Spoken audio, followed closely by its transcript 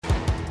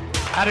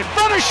Out in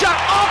front, a shot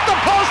off the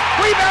post,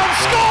 rebound,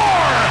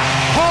 score!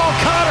 Paul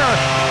Connor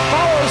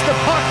follows the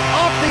puck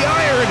off the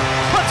iron,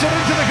 puts it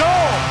into the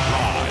goal.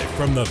 Live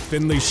from the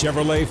Findlay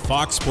Chevrolet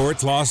Fox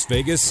Sports Las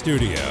Vegas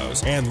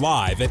studios and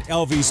live at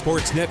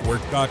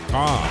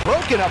lvsportsnetwork.com.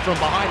 Broken up from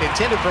behind,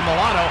 intended for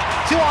Milano.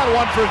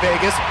 2-on-1 for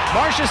Vegas.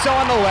 Marchessault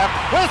on the left.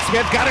 Will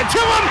Smith got it to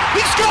him.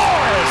 He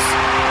scores!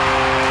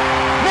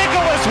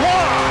 Nicholas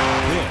Waugh.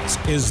 This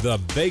is the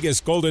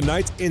Vegas Golden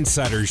Knights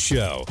Insider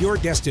Show, your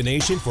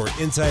destination for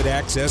inside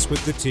access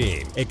with the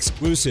team,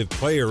 exclusive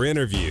player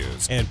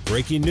interviews, and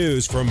breaking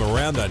news from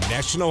around the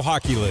National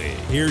Hockey League.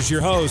 Here's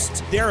your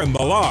hosts, Darren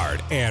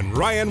Millard and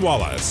Ryan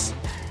Wallace.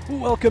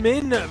 Welcome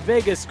in,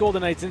 Vegas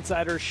Golden Knights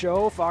Insider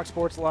Show, Fox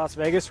Sports Las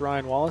Vegas.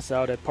 Ryan Wallace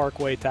out at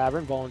Parkway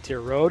Tavern, Volunteer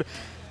Road.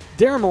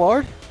 Darren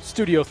Millard,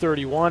 Studio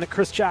 31.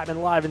 Chris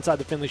Chapman live inside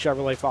the Findlay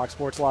Chevrolet Fox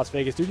Sports Las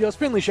Vegas studios.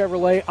 Findlay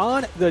Chevrolet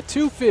on the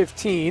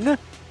 215.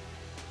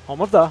 Home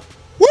of the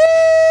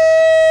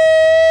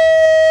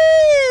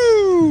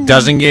Woo!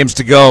 Dozen games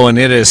to go, and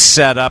it is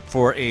set up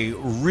for a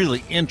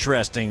really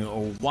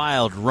interesting,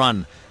 wild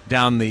run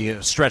down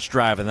the stretch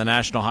drive in the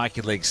National Hockey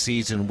League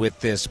season with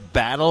this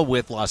battle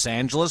with Los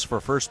Angeles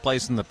for first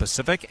place in the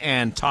Pacific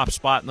and top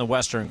spot in the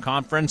Western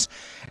Conference,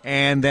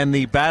 and then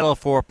the battle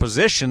for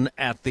position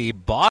at the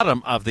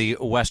bottom of the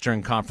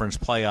Western Conference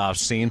playoff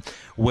scene,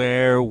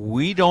 where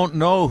we don't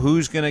know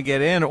who's going to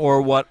get in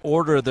or what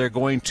order they're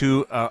going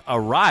to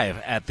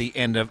arrive at the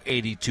end of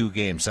 82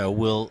 games. So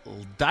we'll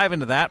dive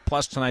into that,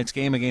 plus tonight's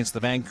game against the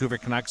Vancouver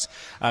Canucks.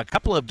 A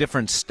couple of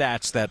different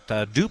stats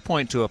that do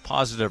point to a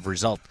positive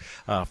result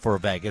for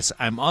Vegas.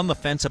 I'm on the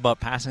fence about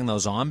passing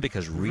those on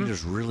because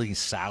Rita's really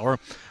sour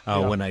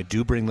when I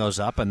do bring those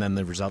up, and then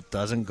the result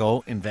doesn't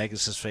go in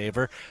Vegas's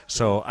favor.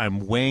 So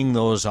I'm weighing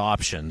those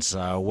options,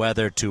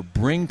 whether to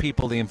bring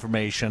people the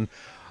information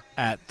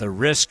at the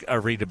risk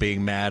of Rita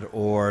being mad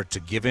or to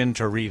give in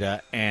to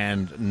Rita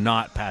and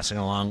not passing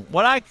along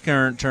what I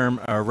term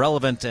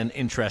relevant and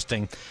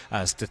interesting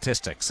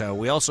statistics.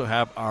 We also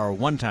have our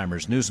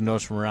one-timers, news and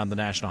notes from around the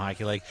National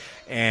Hockey League,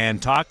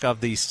 and talk of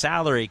the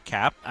salary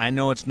cap. I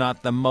know it's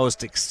not the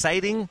most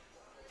exciting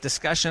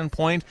discussion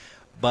point,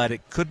 but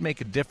it could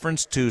make a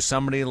difference to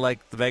somebody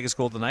like the Vegas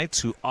Golden Knights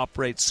who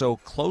operate so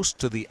close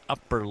to the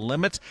upper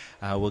limit.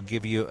 We'll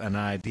give you an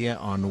idea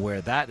on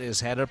where that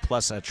is headed,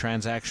 plus a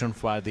transaction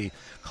by the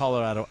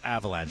Colorado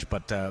Avalanche.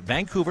 But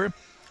Vancouver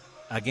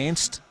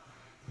against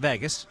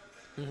Vegas,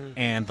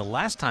 and the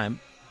last time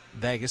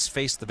Vegas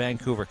faced the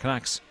Vancouver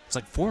Canucks, it's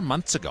like 4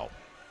 months ago.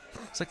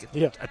 It's like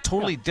a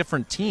totally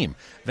different team.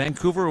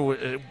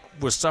 Vancouver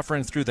was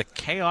suffering through the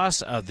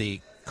chaos of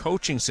the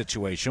coaching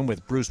situation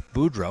with Bruce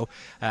Boudreau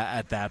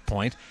at that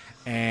point,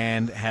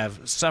 and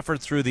have suffered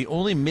through the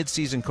only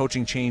midseason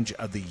coaching change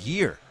of the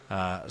year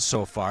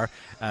so far.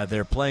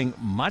 They're playing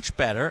much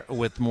better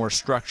with more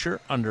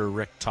structure under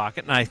Rick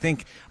Tocchet, and I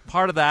think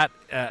part of that,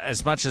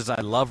 as much as I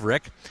love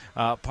Rick,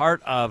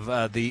 part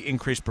of the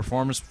increased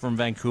performance from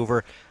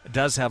Vancouver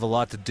does have a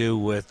lot to do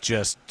with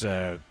just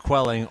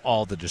quelling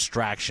all the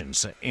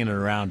distractions in and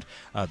around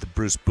the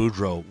Bruce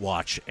Boudreau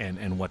watch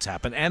and what's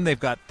happened. And they've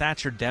got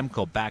Thatcher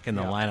Demko back in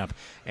the lineup,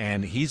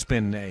 and he's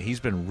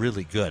been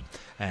really good.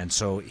 And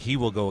so he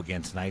will go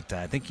again tonight.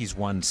 I think he's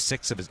won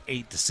 6 of his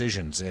 8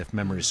 decisions, if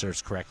memory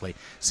serves correctly,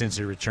 since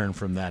he returned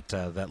from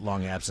that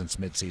long absence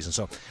midseason.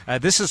 So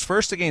this is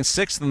first against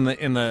 6th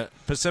in the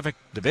Pacific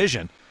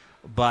Division,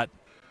 but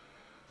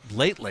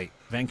lately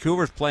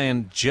Vancouver's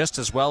playing just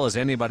as well as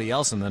anybody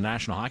else in the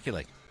National Hockey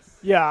League.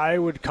 Yeah, I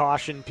would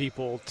caution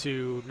people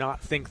to not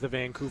think the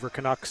Vancouver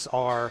Canucks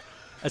are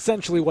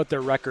essentially what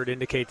their record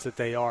indicates that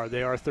they are.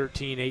 They are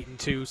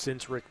 13-8-2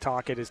 since Rick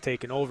Tocchet has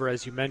taken over.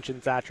 As you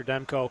mentioned, Thatcher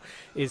Demko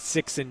is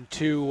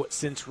 6-2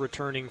 since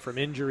returning from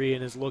injury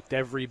and has looked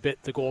every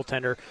bit the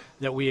goaltender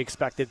that we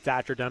expected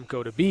Thatcher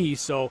Demko to be.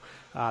 So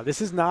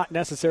this is not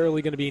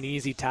necessarily going to be an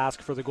easy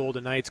task for the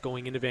Golden Knights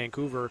going into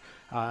Vancouver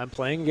and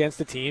playing against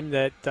a team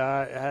that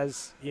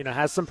has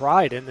some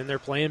pride, and they're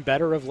playing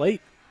better of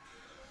late.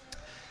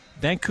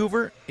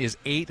 Vancouver is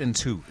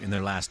 8-2 in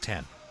their last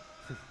 10.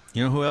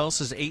 You know who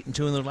else is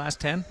 8-2 in their last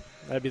 10?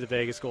 That'd be the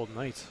Vegas Golden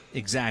Knights.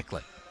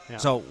 Exactly. Yeah.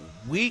 So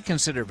we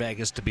consider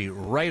Vegas to be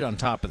right on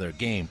top of their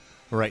game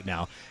right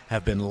now,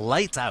 have been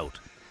lights out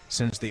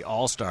since the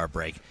All-Star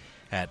break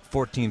at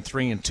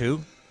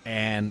 14-3-2.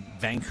 And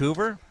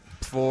Vancouver,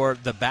 for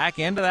the back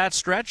end of that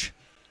stretch,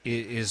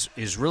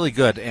 is really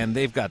good, and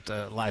they've got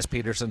Elias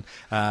Peterson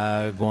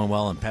going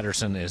well, and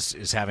Pettersson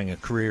is having a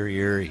career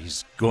year.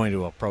 He's going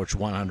to approach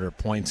 100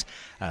 points,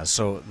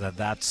 so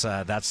that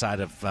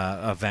side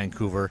of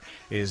Vancouver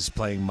is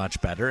playing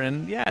much better.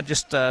 And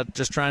just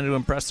trying to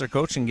impress their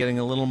coach and getting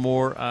a little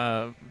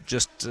more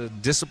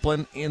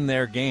discipline in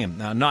their game.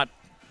 Now, not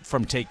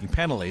from taking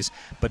penalties,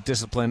 but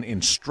discipline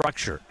in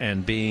structure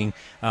and being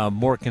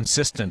more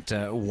consistent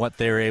what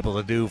they're able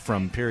to do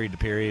from period to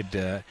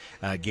period,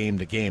 game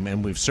to game.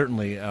 And we've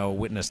certainly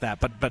witnessed that.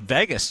 But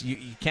Vegas,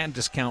 you can't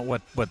discount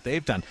what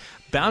they've done.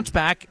 Bounce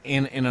back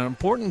in an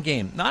important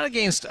game, not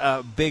against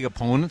a big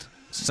opponent,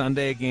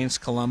 Sunday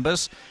against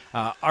Columbus,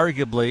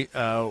 arguably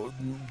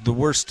the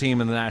worst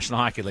team in the National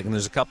Hockey League, and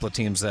there's a couple of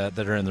teams that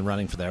are in the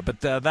running for there.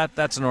 But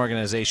that's an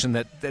organization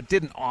that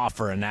didn't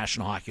offer a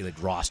National Hockey League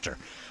roster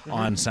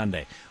on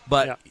Sunday.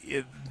 But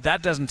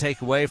that doesn't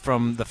take away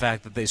from the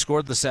fact that they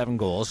scored the 7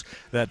 goals,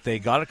 that they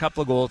got a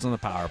couple of goals in the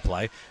power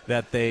play,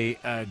 that they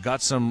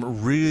got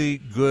some really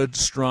good,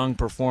 strong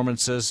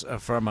performances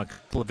from a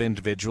couple of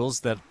individuals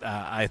that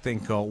I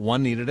think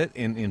one needed it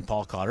in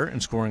Paul Cotter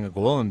in scoring a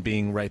goal and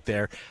being right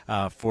there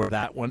for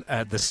that one.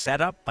 The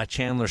setup by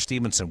Chandler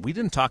Stevenson, we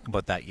didn't talk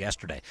about that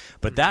yesterday,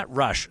 but that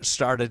rush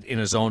started in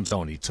his own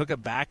zone. He took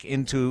it back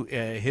into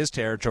his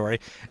territory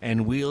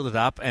and wheeled it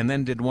up and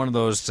then did one of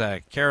those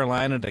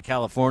Carolina to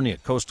California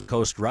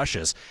coast-to-coast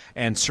rushes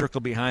and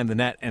circled behind the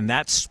net, and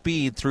that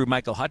speed threw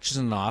Michael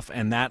Hutchison off,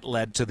 and that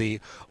led to the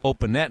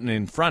open net and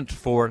in front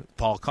for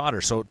Paul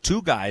Cotter. So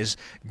 2 guys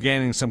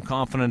gaining some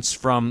confidence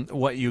from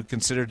what you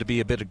consider to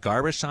be a bit of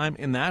garbage time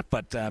in that,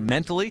 but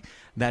mentally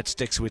that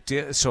sticks with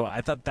you. So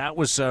I thought that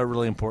was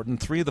really important.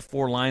 3 of the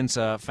 4 lines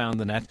found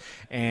the net,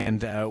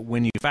 and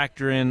when you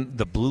factor in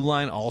the blue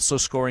line also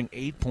scoring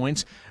 8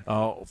 points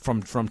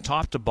from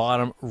top to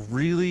bottom,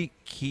 really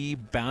key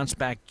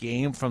bounce-back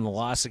game from the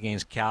loss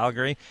against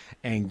Calgary,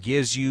 and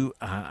gives you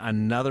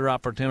another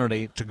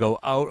opportunity to go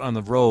out on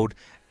the road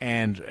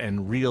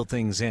and reel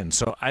things in.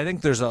 So I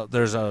think there's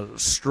a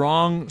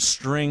strong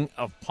string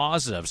of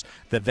positives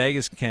that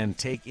Vegas can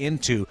take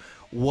into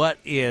what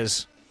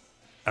is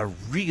a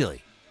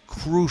really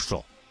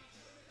crucial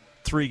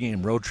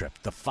 3-game road trip.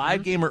 The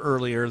 5-gamer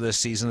earlier this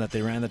season that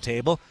they ran the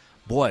table,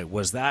 boy,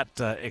 was that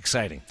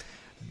exciting.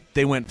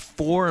 They went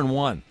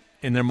 4-1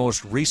 in their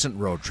most recent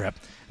road trip,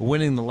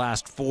 winning the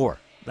last 4.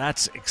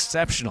 That's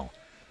exceptional.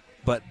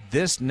 But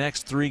this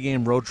next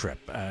 3-game road trip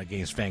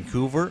against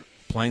Vancouver,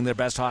 playing their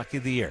best hockey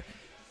of the year,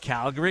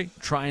 Calgary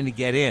trying to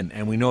get in,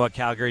 and we know what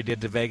Calgary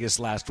did to Vegas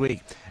last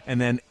week, and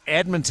then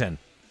Edmonton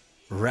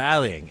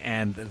rallying,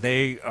 and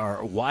they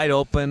are wide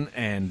open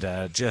and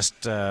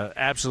just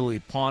absolutely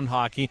pawn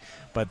hockey,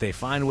 but they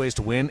find ways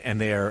to win, and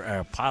they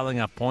are piling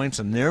up points,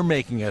 and they're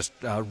making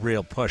a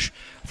real push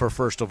for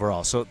first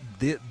overall. So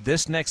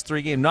this next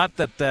 3-game, not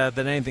that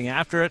anything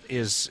after it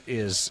is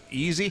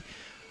easy,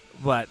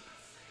 but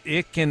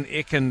it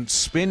can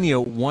spin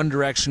you one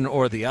direction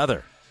or the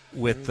other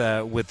with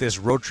this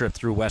road trip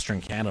through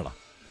Western Canada.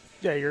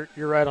 Yeah,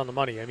 you're right on the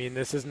money. I mean,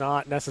 this is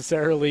not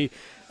necessarily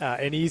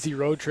an easy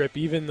road trip,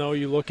 even though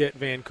you look at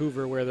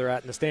Vancouver where they're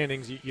at in the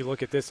standings, you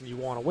look at this and you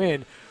want to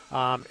win.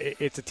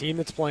 It's a team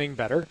that's playing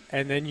better,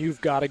 and then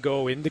you've got to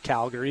go into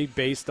Calgary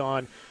based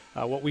on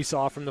what we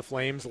saw from the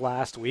Flames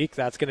last week.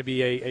 That's going to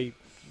be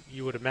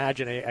you would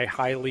imagine, a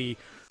highly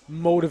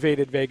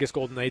motivated Vegas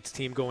Golden Knights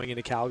team going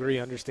into Calgary,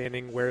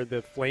 understanding where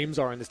the Flames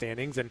are in the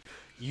standings, and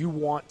you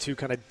want to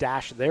kind of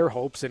dash their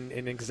hopes and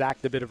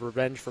exact a bit of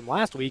revenge from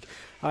last week.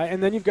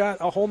 And then you've got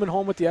a home and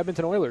home with the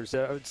Edmonton Oilers.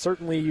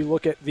 Certainly you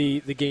look at the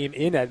game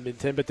in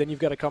Edmonton, but then you've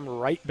got to come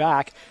right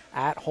back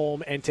at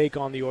home and take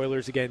on the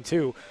Oilers again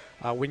too.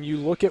 When you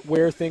look at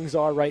where things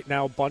are right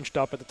now, bunched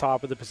up at the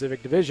top of the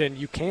Pacific Division,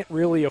 you can't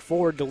really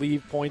afford to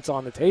leave points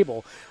on the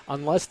table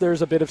unless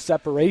there's a bit of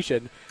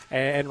separation.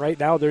 And right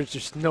now, there's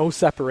just no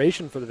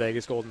separation for the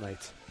Vegas Golden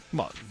Knights.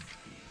 Well,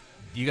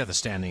 you got the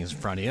standings in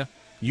front of you.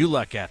 You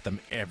look at them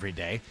every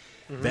day.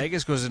 Mm-hmm.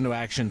 Vegas goes into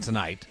action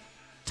tonight,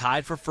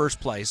 tied for first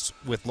place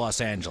with Los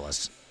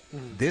Angeles.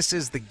 Mm-hmm. This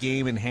is the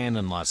game in hand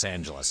in Los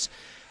Angeles.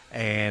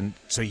 And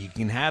so you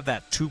can have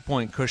that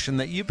 2-point cushion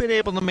that you've been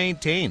able to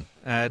maintain.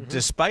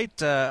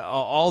 Despite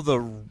all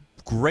the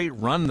great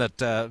run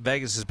that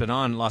Vegas has been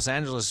on, Los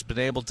Angeles has been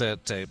able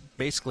to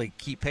basically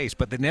keep pace,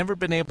 but they've never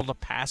been able to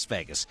pass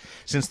Vegas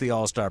since the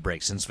All-Star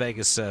break, since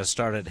Vegas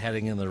started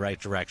heading in the right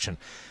direction.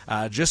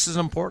 Just as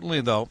importantly,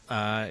 though,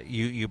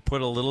 you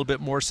put a little bit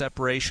more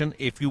separation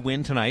if you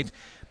win tonight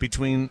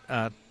between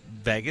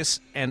Vegas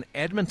and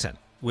Edmonton,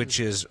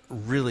 which is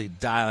really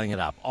dialing it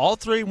up. All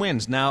 3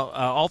 wins now,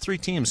 all 3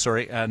 teams,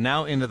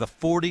 now into the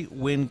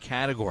 40-win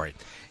category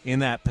in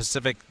that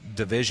Pacific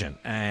Division,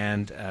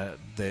 and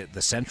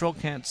the Central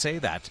can't say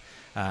that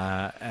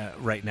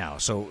right now.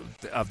 So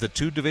of the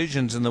 2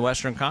 divisions in the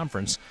Western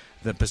Conference,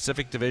 the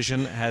Pacific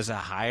Division has a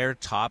higher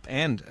top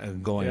end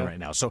going right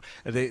now. So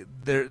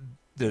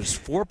there's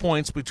 4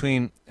 points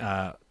between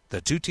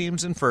the 2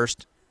 teams in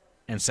first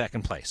and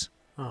second place.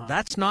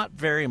 That's not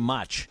very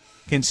much,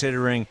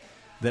 considering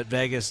that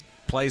Vegas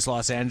plays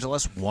Los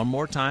Angeles one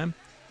more time,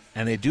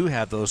 and they do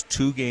have those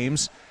 2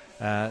 games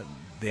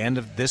the end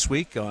of this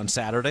week on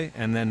Saturday,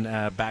 and then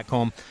back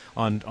home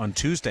on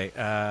Tuesday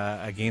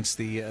against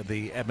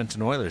the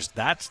Edmonton Oilers.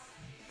 That's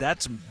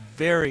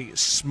very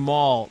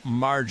small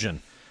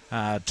margin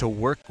to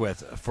work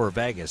with for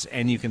Vegas,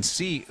 and you can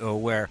see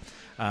where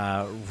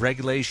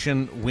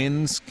regulation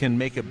wins can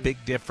make a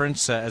big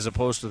difference as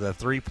opposed to the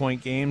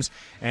 3-point games,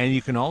 and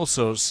you can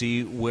also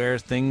see where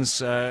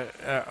things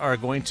are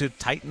going to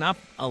tighten up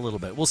a little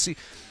bit. We'll see.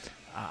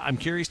 I'm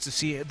curious to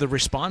see the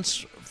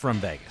response from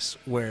Vegas,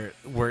 where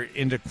we're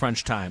into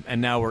crunch time,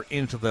 and now we're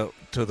into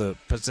the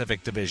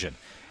Pacific Division,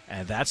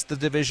 and that's the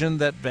division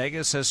that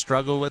Vegas has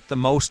struggled with the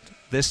most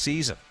this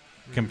season.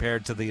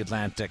 compared to the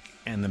Atlantic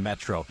and the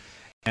Metro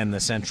and the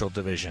Central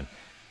Division.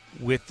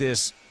 With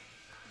this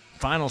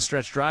final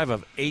stretch drive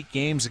of 8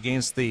 games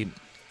against the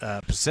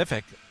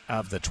Pacific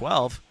of the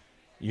 12,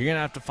 you're going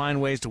to have to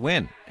find ways to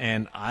win.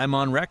 And I'm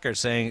on record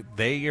saying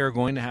they are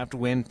going to have to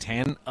win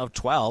 10 of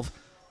 12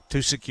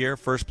 to secure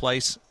first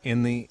place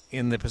in the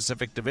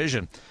Pacific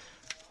Division.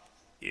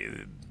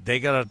 They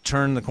got to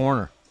turn the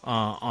corner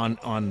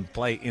on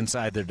play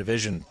inside their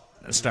division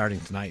starting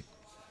tonight.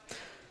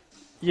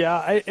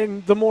 Yeah,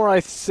 and the more I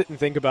sit and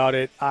think about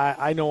it,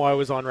 I know I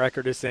was on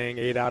record as saying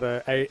 8 out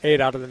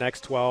of the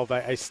next 12.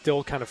 I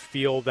still kind of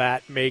feel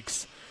that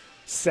makes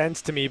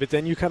sense to me, but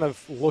then you kind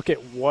of look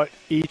at what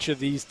each of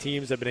these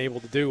teams have been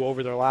able to do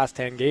over their last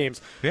 10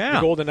 games. Yeah.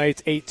 The Golden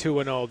Knights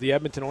 8-2-0, the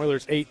Edmonton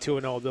Oilers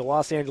 8-2-0, the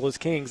Los Angeles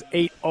Kings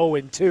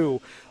 8-0-2.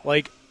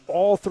 Like,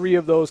 all 3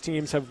 of those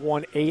teams have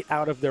won 8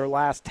 out of their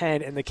last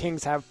 10, and the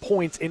Kings have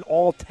points in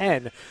all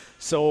 10.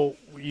 So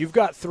you've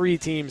got 3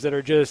 teams that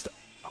are just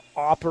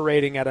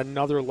operating at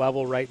another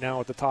level right now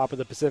at the top of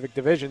the Pacific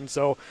Division.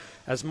 So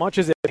as much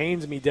as it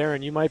pains me,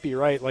 Darren, you might be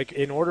right. Like,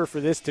 in order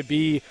for this to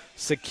be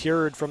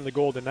secured from the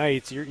Golden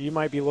Knights, you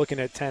might be looking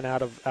at 10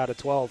 out of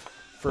 12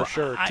 for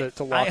sure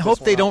to lock I hope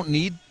this they one don't up.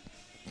 need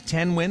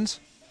 10 wins.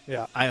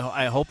 Yeah.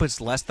 I hope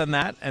it's less than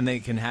that, and they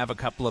can have a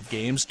couple of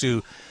games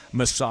to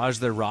massage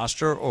their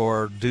roster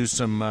or do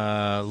some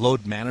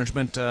load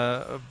management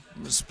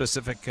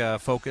specific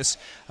focus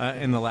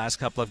in the last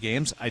couple of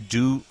games. I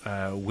do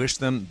wish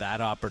them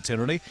that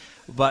opportunity.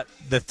 But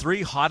the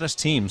 3 hottest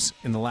teams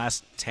in the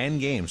last 10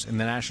 games in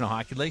the National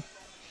Hockey League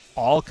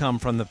all come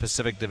from the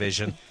Pacific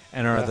Division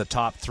and are the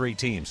top 3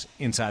 teams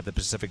inside the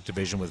Pacific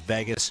Division, with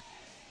Vegas,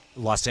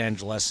 Los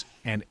Angeles,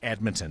 and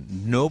Edmonton.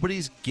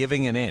 Nobody's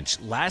giving an inch.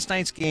 Last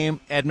night's game,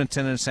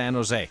 Edmonton and San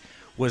Jose,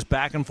 was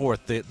back and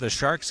forth. The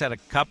Sharks had a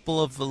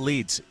couple of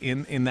leads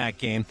in that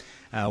game,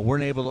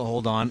 weren't able to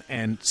hold on,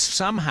 and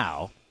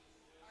somehow,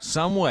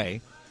 some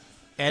way,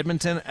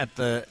 Edmonton at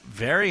the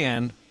very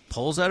end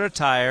pulls out a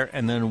tire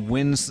and then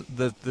wins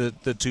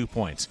the 2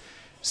 points.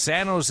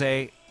 San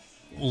Jose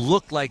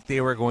looked like they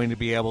were going to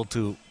be able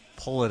to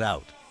pull it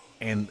out,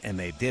 and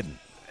they didn't.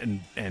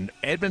 And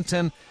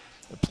Edmonton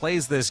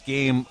plays this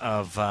game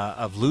of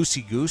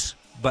loosey-goose,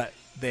 but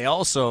they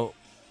also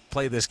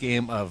play this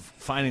game of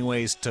finding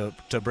ways to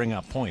bring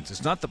up points.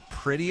 It's not the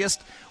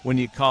prettiest when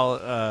you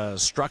call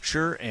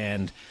structure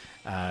and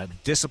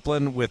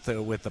discipline with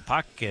the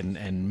puck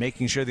and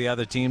making sure the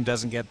other team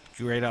doesn't get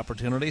great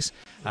opportunities.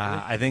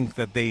 I think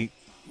that they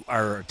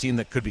are a team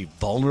that could be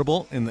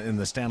vulnerable in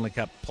the Stanley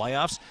Cup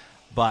playoffs,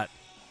 but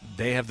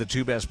they have the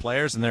 2 best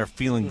players, and they're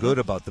feeling good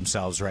about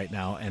themselves right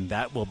now, and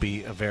that will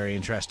be very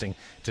interesting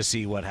to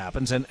see what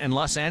happens. And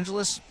Los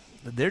Angeles,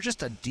 they're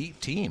just a deep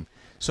team.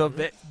 So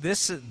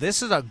this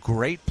is a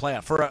great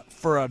playoff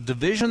for a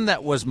division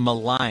that was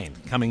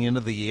maligned coming into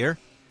the year.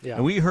 Yeah.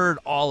 And we heard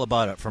all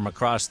about it from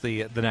across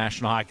the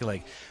National Hockey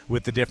League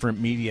with the different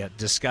media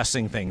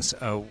discussing things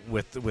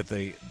with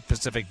the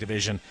Pacific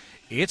Division.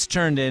 It's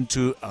turned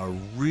into a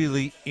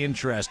really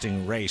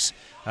interesting race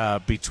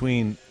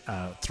between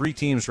 3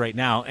 teams right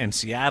now, and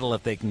Seattle,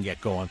 if they can get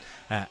going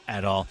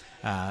at all,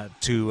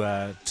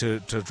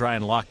 to try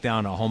and lock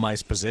down a home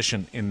ice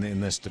position in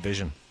this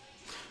division.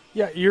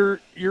 Yeah, you're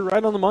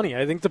right on the money.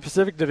 I think the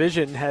Pacific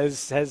Division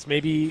has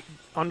maybe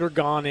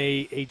undergone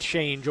a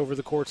change over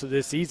the course of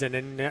this season,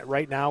 and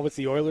right now with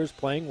the Oilers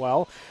playing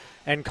well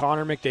and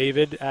Connor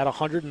McDavid at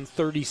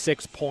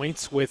 136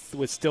 points with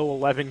still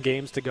 11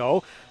 games to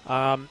go,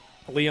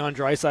 Leon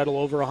Draisaitl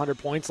over 100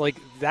 points. Like,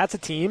 that's a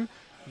team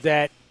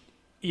that,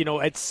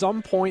 at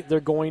some point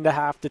they're going to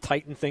have to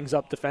tighten things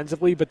up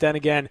defensively, but then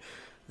again,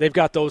 they've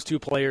got those 2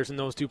 players, and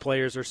those 2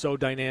 players are so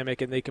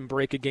dynamic, and they can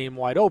break a game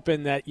wide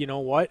open that, you know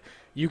what,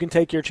 you can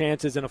take your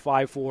chances in a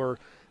 5-4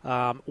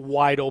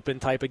 wide open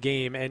type of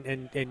game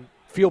and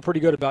feel pretty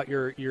good about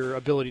your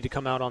ability to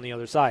come out on the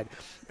other side.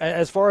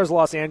 As far as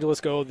Los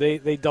Angeles go,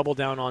 they double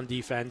down on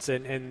defense,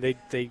 and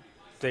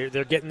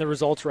they're getting the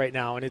results right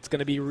now, and it's going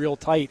to be real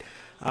tight.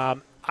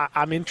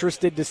 I'm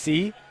interested to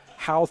see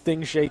how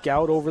things shake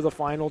out over the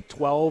final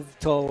 12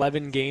 to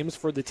 11 games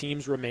for the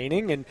teams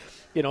remaining. And,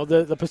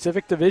 the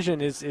Pacific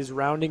Division is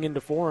rounding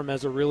into form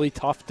as a really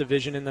tough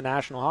division in the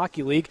National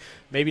Hockey League.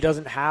 Maybe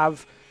doesn't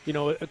have,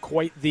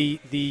 quite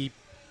the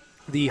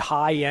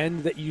high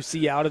end that you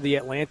see out of the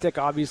Atlantic.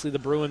 Obviously, the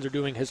Bruins are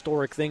doing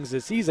historic things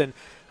this season,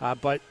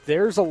 but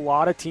there's a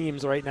lot of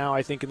teams right now,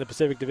 I think, in the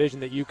Pacific Division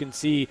that you can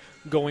see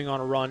going on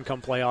a run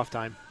come playoff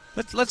time.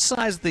 Let's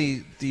size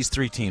these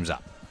 3 teams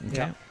up.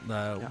 Okay,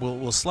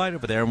 We'll slide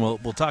over there, and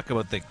we'll talk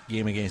about the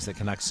game against the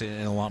Canucks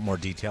in a lot more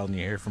detail, and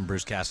you hear from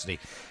Bruce Cassidy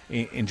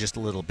in just a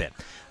little bit.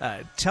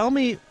 Tell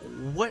me,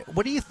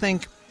 what do you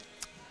think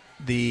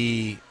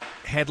the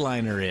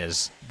headliner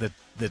is,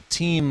 the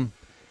team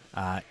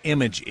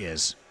image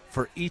is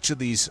for each of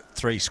these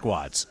 3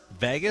 squads?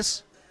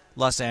 Vegas,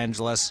 Los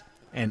Angeles,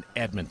 and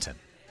Edmonton.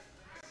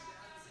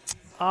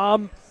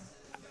 I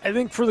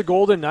think for the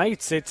Golden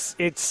Knights,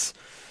 it's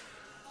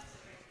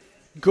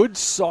good,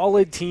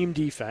 solid team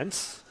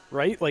defense.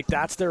 right? Like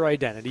that's their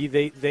identity.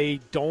 They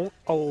don't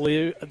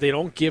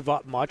give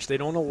up much. They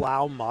don't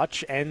allow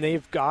much, and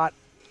they've got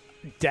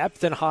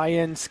depth and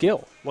high-end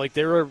skill. Like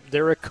they're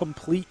a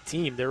complete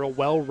team. They're a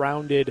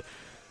well-rounded,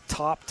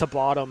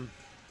 top-to-bottom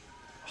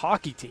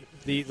hockey team.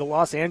 The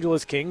Los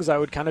Angeles Kings, I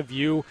would kind of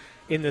view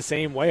in the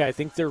same way. I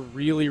think they're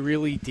really,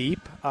 really deep.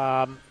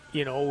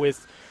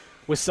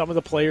 With some of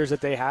the players that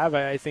they have,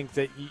 I think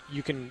that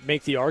you can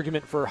make the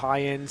argument for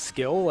high-end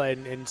skill,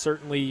 and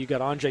certainly you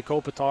got Anze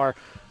Kopitar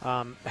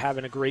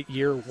having a great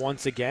year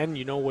once again.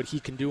 You know what he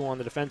can do on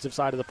the defensive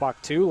side of the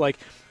puck too. Like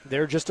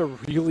they're just a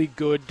really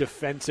good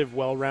defensive,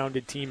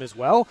 well-rounded team as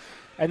well.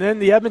 And then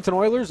the Edmonton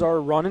Oilers are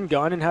run and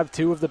gun and have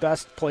two of the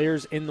best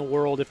players in the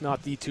world, if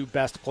not the two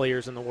best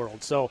players in the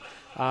world. So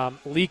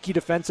leaky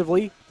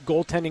defensively,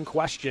 goaltending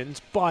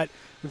questions, but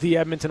the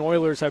Edmonton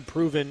Oilers have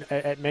proven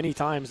at many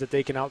times that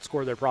they can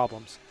outscore their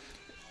problems.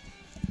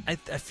 I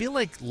feel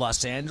like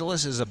Los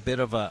Angeles is a bit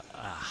of a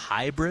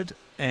hybrid,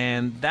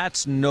 and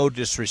that's no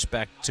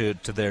disrespect to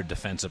their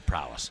defensive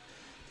prowess,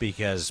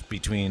 because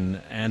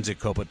between Anze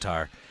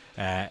Kopitar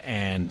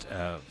and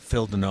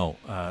Phil Deneau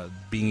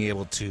being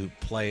able to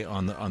play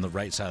on the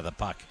right side of the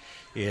puck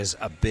is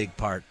a big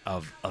part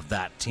of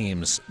that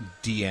team's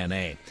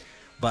DNA.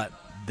 But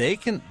they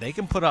can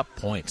put up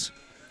points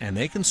and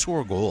they can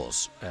score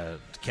goals.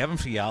 Kevin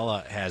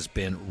Fiala has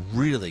been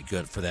really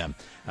good for them,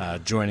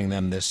 joining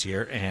them this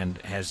year, and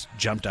has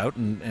jumped out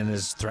and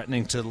is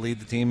threatening to lead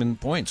the team in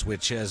points,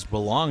 which has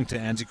belonged to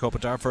Anze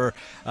Kopitar for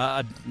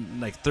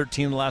like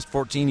 13 of the last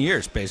 14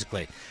 years,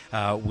 basically,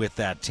 with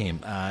that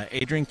team.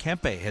 Adrian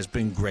Kempe has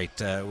been great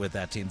with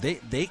that team.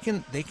 They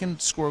can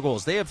score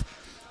goals. They have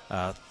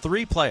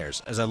three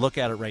players, as I look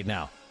at it right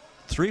now,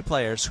 three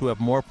players who have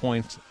more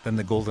points than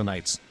the Golden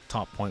Knights'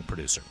 top point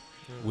producer,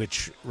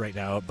 which right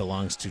now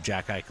belongs to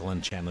Jack Eichel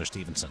and Chandler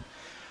Stevenson.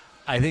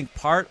 I think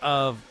part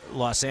of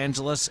Los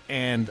Angeles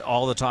and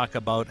all the talk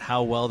about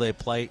how well they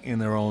play in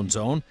their own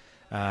zone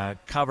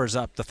covers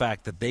up the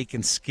fact that they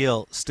can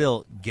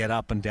still get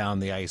up and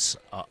down the ice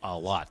a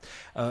lot.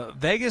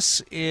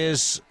 Vegas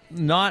is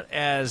not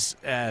as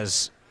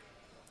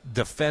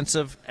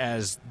defensive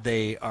as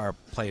they are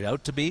played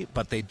out to be,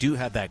 but they do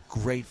have that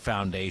great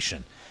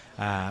foundation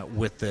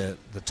with the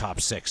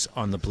top six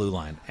on the blue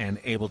line and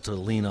able to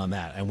lean on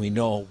that. And we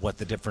know what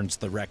the difference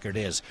the record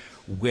is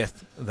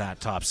with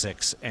that top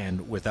six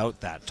and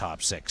without that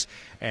top six.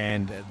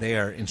 And they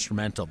are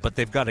instrumental. But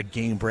they've got a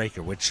game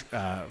breaker, which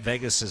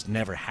Vegas has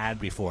never had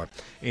before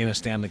in a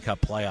Stanley Cup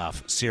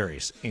playoff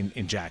series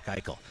in Jack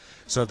Eichel.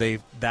 So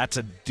that's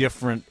a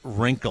different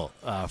wrinkle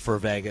for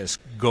Vegas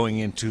going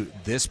into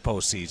this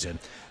postseason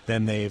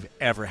than they've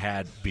ever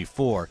had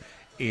before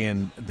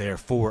in their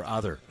four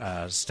other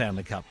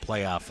Stanley Cup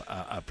playoff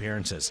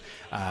appearances.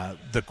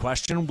 The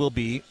question will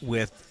be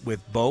with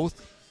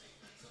both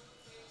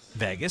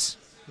Vegas,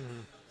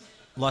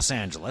 Los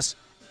Angeles,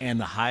 and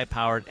the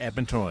high-powered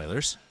Edmonton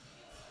Oilers.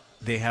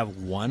 They have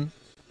one,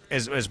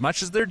 as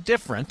much as they're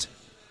different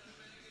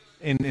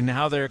in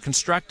how they're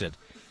constructed,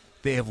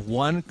 they have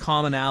one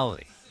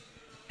commonality,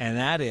 and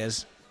that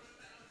is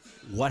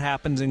what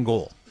happens in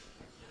goal.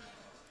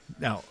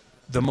 Now,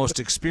 the most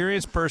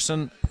experienced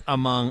person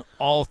among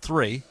all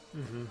three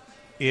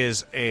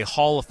is a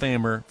Hall of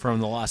Famer from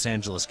the Los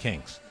Angeles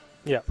Kings,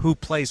 who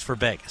plays for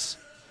Vegas,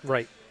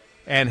 right,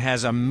 and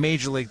has a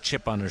major league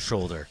chip on his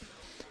shoulder.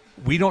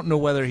 We don't know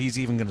whether he's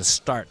even going to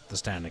start the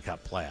Stanley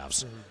Cup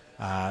playoffs.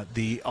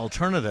 The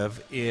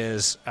alternative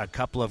is a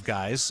couple of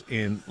guys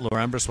in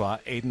Laurent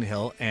Brossoit, Aiden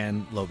Hill,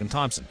 and Logan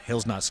Thompson.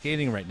 Hill's not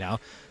skating right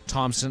now.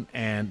 Thompson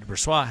and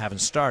Brossoit haven't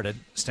started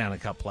Stanley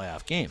Cup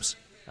playoff games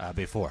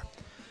before.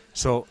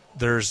 So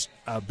there's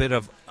a bit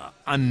of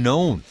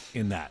unknown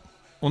in that.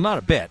 Well, not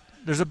a bit.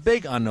 There's a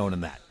big unknown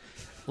in that.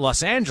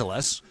 Los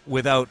Angeles,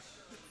 without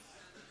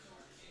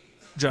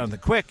Jonathan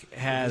Quick,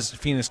 has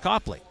Phoenix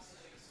Copley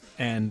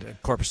and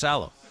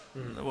Korpisalo.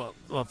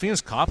 Well,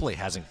 Phoenix Copley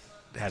hasn't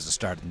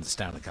started in the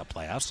Stanley Cup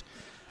playoffs.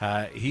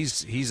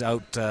 He's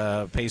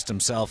outpaced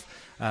himself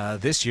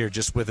this year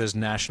just with his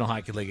National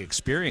Hockey League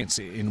experience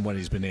in what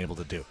he's been able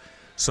to do.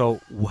 So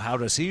how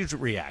does he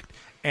react?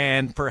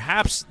 And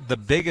perhaps the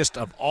biggest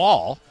of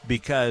all,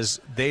 because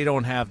they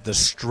don't have the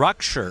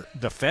structure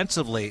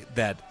defensively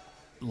that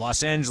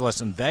Los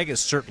Angeles and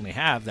Vegas certainly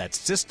have, that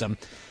system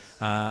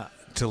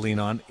to lean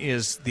on,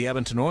 is the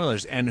Edmonton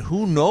Oilers. And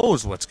who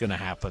knows what's going to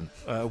happen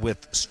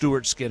with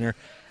Stuart Skinner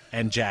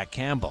and Jack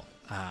Campbell.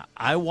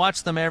 I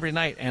watch them every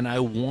night, and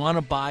I want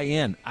to buy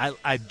in.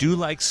 I do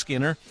like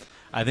Skinner.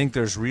 I think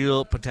there's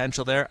real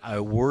potential there. I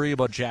worry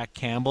about Jack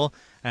Campbell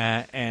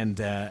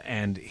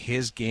and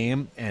his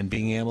game and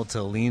being able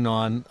to lean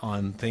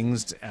on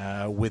things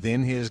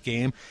within his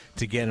game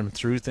to get him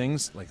through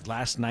things. Like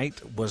last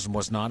night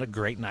was not a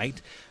great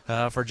night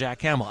for Jack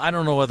Campbell. I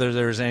don't know whether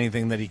there's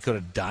anything that he could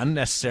have done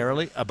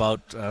necessarily about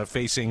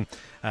facing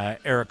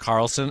Erik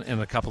Karlsson in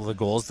a couple of the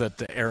goals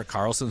that Erik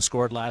Karlsson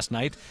scored last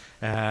night.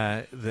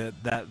 That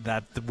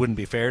wouldn't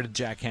be fair to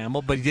Jack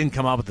Campbell, but he didn't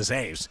come up with the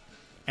saves.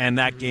 And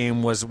that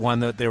game was one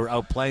that they were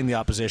outplaying the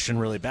opposition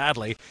really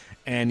badly,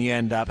 and you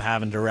end up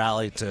having to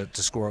rally to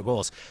score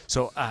goals.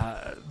 So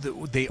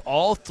they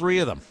all three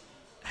of them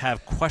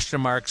have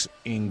question marks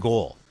in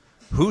goal.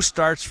 Who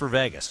starts for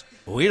Vegas?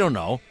 We don't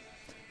know.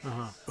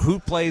 Who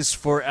plays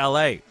for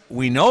LA?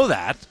 We know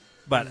that,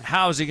 but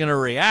how is he going to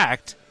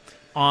react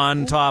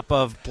on top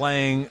of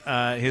playing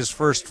his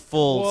first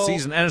full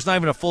season? And it's not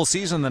even a full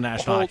season in the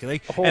National Hockey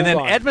League. And then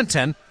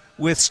Edmonton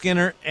with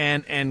Skinner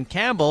and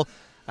Campbell,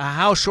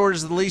 how short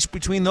is the leash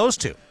between those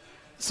two?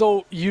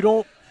 So you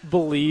don't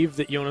believe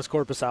that Jonas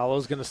Korpisalo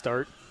is going to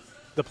start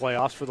the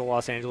playoffs for the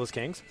Los Angeles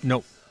Kings?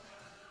 No.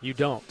 You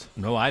don't?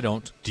 No, I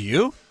don't. Do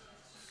you?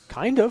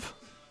 Kind of.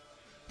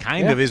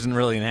 Kind of isn't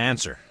really an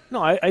answer.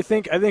 No, I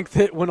think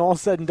that when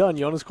all's said and done,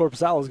 Jonas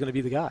Korpisalo is going to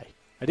be the guy.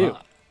 I do.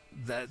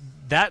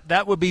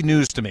 That would be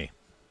news to me.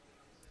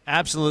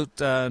 Absolute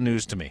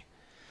news to me,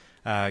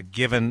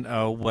 given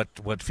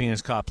what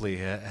Phoenix Copley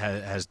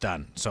has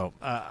done. So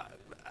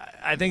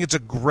I think it's a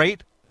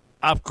great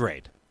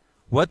upgrade.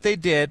 What they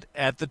did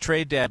at the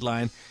trade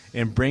deadline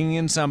in bringing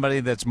in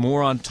somebody that's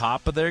more on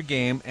top of their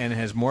game and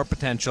has more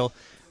potential,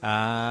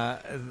 I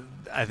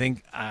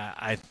think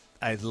I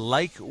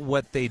like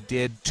what they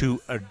did to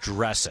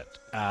address it.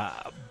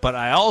 But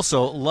I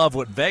also love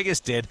what Vegas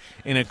did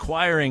in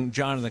acquiring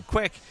Jonathan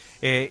Quick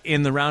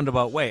in the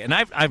roundabout way. And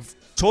I've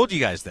told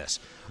you guys this.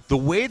 The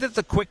way that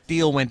the Quick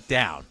deal went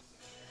down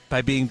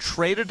by being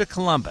traded to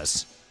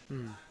Columbus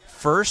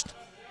first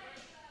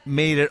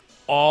made it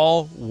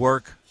all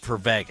work for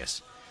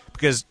Vegas,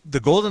 because the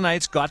Golden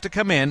Knights got to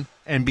come in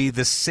and be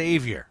the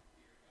savior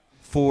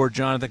for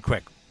Jonathan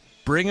Quick.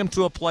 Bring him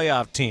to a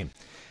playoff team.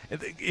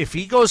 If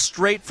he goes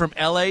straight from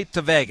L.A.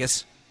 to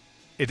Vegas,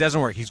 it doesn't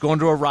work. He's going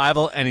to a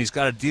rival, and he's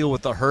got to deal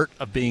with the hurt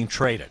of being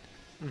traded.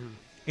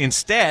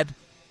 Instead,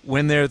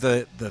 when they're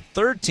the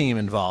third team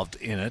involved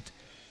in it,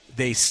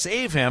 they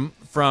save him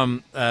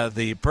from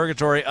the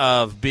purgatory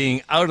of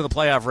being out of the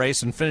playoff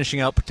race and finishing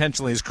out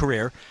potentially his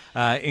career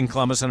in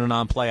Columbus and a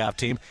non-playoff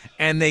team,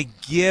 and they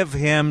give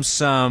him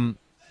some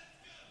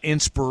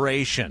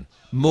inspiration,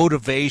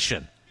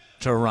 motivation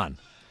to run.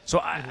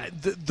 So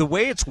the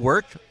way it's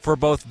worked for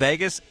both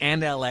Vegas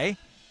and LA,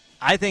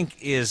 I think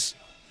is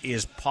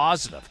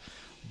positive.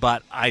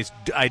 But I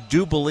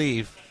do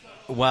believe,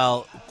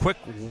 while Quick,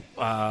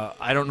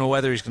 I don't know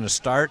whether he's going to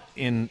start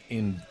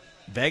in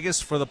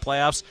Vegas for the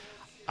playoffs.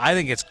 I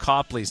think it's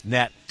Copley's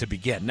net to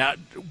begin. Now,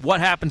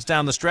 what happens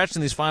down the stretch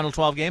in these final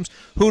 12 games?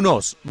 Who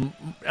knows?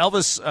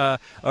 Jonas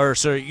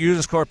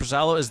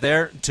Korpisalo is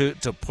there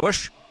to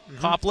push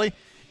Copley.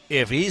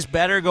 If he's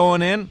better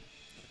going in,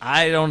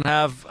 I don't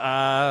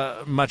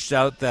have much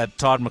doubt that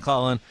Todd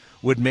McClellan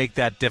would make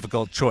that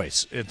difficult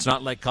choice. It's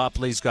not like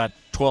Copley's got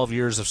 12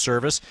 years of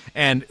service,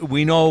 and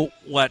we know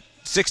what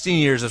 16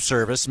 years of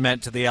service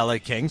meant to the LA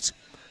Kings.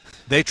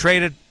 They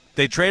traded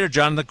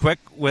Jonathan Quick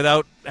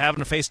without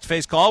having a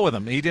face-to-face call with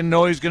him. He didn't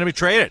know he was going to be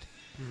traded.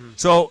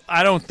 So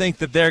I don't think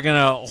that they're going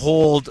to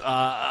hold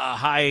a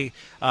high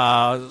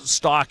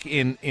stock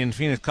in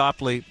Phoenix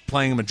Copley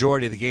playing a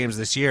majority of the games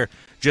this year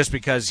just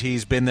because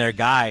he's been their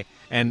guy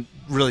and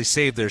really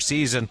saved their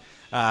season.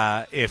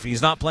 If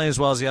he's not playing as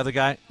well as the other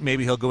guy,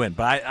 maybe he'll go in.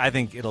 But I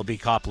think it'll be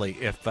Copley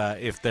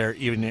if they're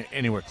even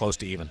anywhere close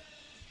to even.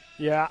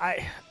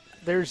 Yeah,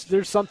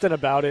 there's something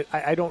about it.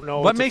 I don't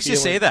know. What makes you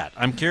say that?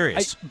 I'm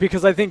curious.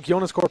 Because I think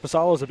Jonas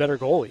Korpisalo is a better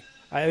goalie.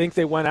 I think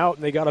they went out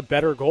and they got a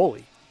better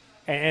goalie.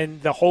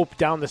 And the hope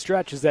down the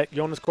stretch is that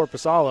Jonas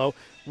Korpisalo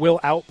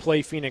will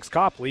outplay Phoenix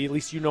Copley. At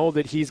least you know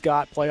that he's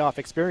got playoff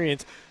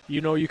experience.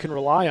 You know you can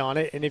rely on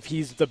it. And if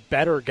he's the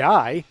better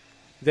guy,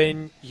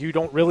 then you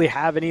don't really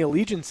have any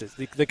allegiances.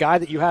 The guy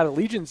that you had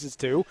allegiances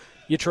to,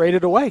 you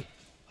traded away.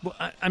 Well,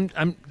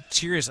 I'm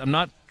serious. I'm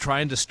not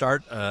trying to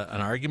start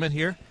an argument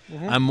here.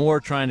 I'm more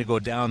trying to go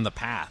down the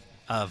path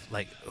of,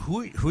 like,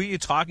 who are you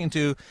talking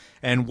to,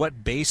 and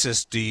what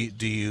basis do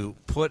you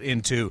put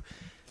into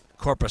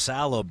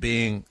Korpisalo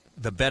being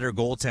the better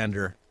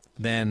goaltender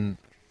than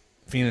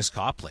Phoenix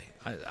Copley?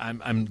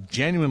 I'm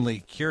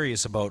genuinely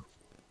curious about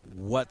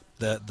what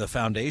the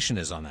foundation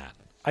is on that.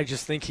 I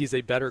just think he's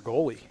a better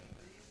goalie.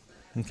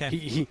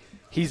 Okay.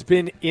 He's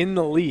been in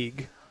the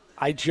league.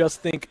 I just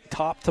think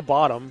top to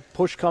bottom,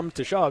 push comes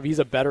to shove, he's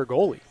a better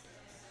goalie.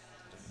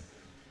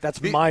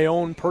 That's my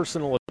own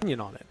personal opinion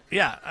on it.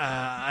 Yeah,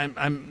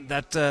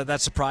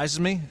 that surprises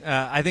me.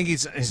 I think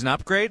he's an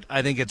upgrade.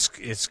 I think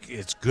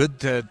it's good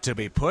to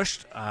be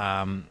pushed.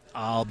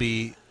 I'll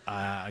be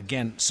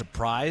again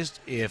surprised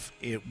if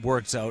it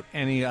works out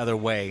any other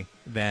way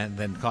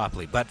than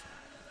Copley. But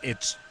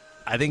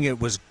I think it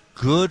was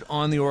good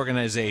on the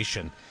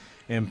organization,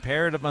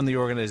 imperative on the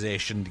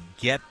organization to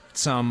get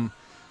some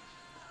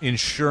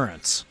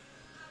insurance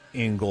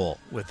in goal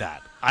with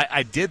that.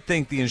 I did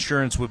think the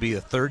insurance would be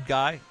a third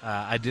guy.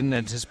 I didn't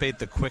anticipate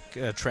the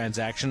Quick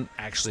transaction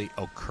actually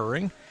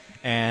occurring,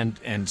 and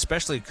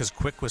especially because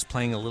Quick was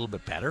playing a little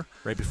bit better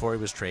right before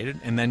he was traded,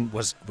 and then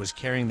was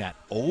carrying that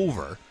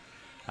over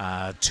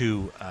his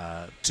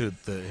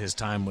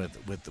time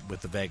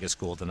with the Vegas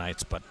Golden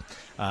Knights. But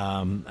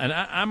and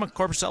I'm a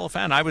Korpisalo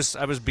fan. I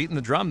was beating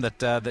the drum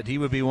that he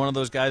would be one of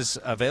those guys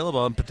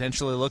available and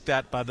potentially looked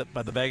at by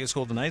the Vegas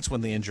Golden Knights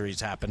when the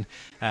injuries happen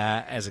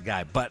as a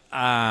guy. But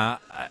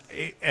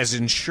as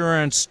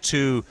insurance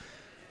to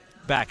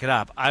back it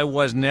up, I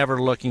was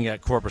never looking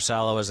at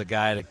Korpisalo as a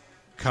guy to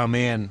come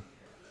in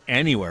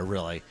anywhere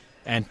really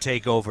and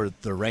take over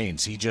the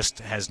reins. He just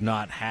has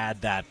not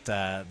had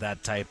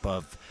that type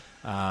of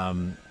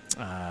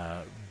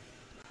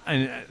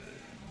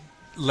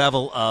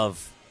level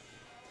of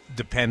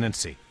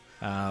dependency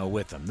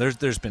with him.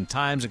 There's been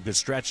times and good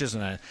stretches,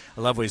 and I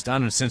love what he's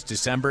done. And since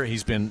December,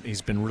 he's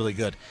been really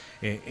good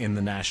in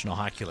the National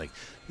Hockey League.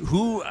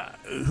 Who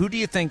do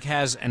you think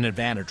has an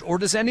advantage, or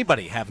does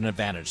anybody have an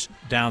advantage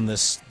down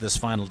this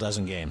final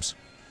dozen games?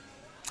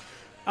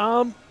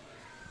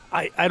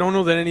 I don't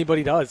know that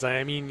anybody does.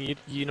 I mean,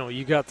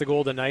 you got the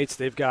Golden Knights.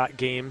 They've got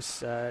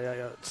games,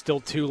 still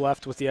 2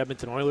 left with the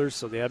Edmonton Oilers.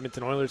 So the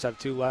Edmonton Oilers have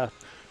 2 left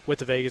with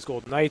the Vegas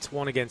Golden Knights,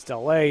 1 against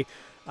LA.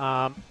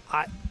 I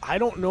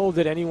don't know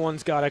that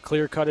anyone's got a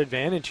clear-cut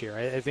advantage here.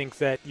 I think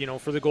that,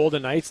 for the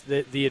Golden Knights,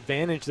 the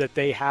advantage that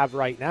they have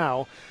right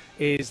now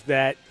is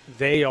that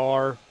they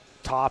are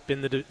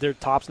they're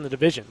tops in the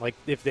division. Like,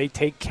 if they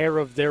take care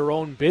of their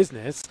own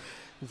business,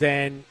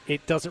 then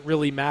it doesn't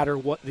really matter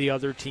what the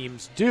other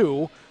teams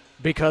do,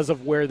 because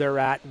of where they're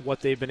at and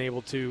what they've been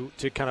able to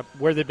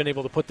where they've been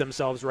able to put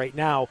themselves right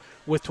now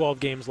with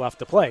 12 games left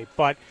to play.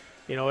 But,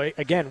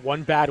 again,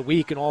 one bad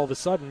week and all of a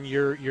sudden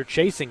you're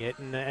chasing it.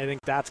 And I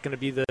think that's going to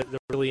be the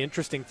really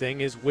interesting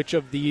thing, is which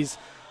of these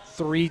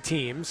 3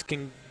 teams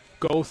can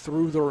go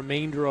through the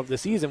remainder of the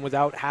season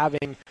without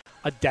having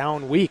a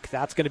down week.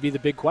 That's going to be the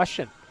big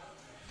question.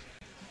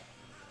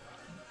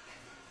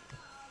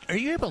 Are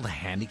you able to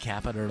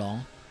handicap it at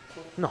all?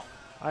 No,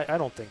 I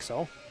don't think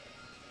so.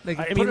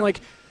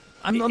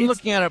 I'm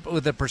looking at it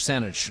with a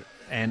percentage,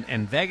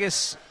 and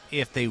Vegas,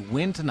 if they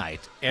win tonight,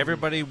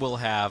 everybody will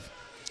have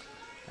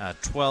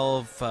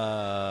 12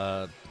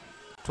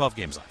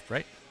 games left,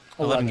 right?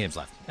 11 games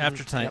left.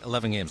 After tonight, yep.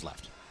 11 games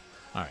left.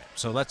 All right,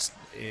 so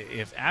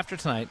if after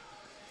tonight,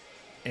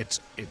 it's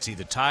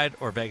either tied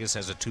or Vegas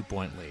has a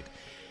 2-point lead.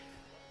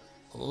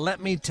 Let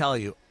me tell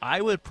you,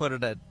 I would put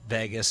it at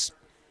Vegas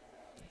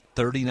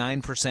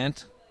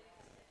 39%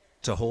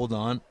 to hold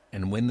on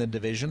and win the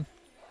division.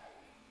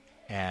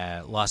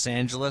 Los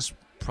Angeles,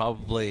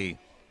 probably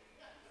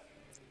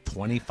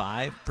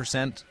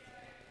 25%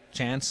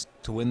 chance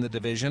to win the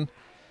division.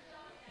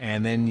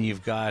 And then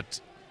you've got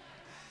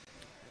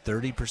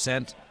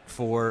 30%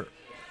 for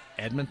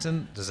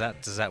Edmonton. Does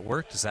that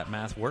work? Does that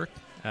math work?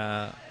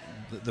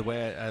 The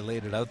way I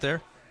laid it out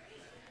there?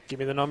 Give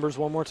me the numbers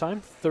one more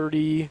time.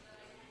 40%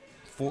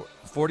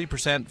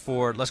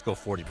 for, let's go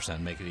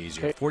 40%, make it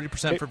easier. Okay.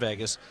 40% for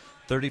Vegas,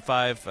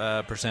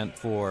 35%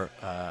 for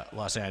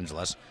Los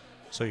Angeles.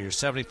 So you're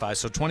 75.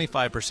 So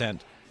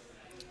 25%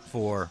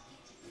 for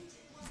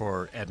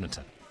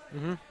Edmonton.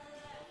 Mm-hmm.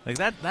 Like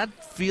that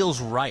feels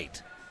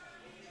right.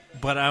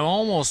 But I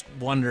almost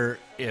wonder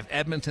if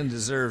Edmonton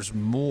deserves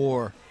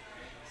more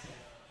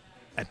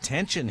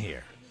attention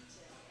here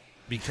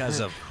because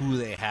of who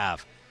they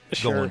have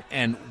going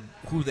and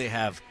who they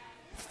have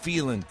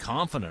feeling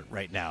confident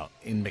right now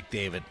in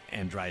McDavid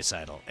and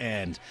Draisaitl.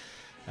 And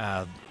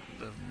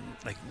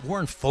like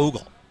Warren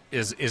Foegele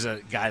is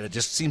a guy that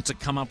just seems to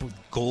come up with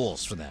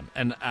goals for them.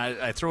 And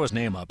I throw his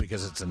name up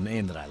because it's a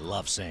name that I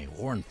love saying.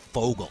 Warren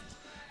Foegele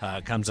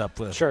comes up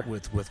with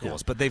goals. Yeah.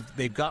 But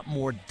they've got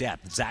more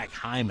depth. Zach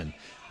Hyman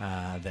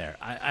there.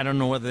 I don't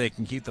know whether they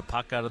can keep the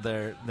puck out of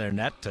their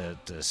net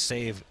to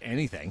save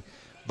anything.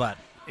 But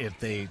if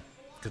they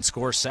can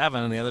score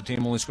 7 and the other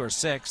team only scores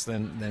 6,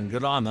 then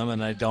good on them.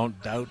 And I don't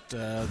doubt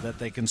that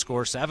they can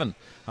score 7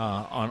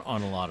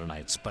 on a lot of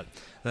nights. But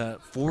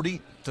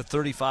 40 to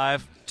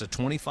 35 to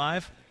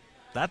 25,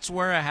 that's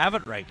where I have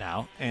it right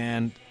now.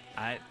 And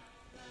I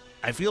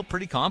feel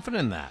pretty confident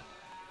in that.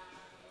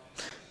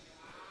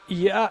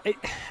 Yeah,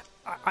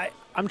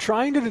 I'm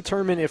trying to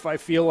determine if I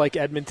feel like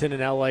Edmonton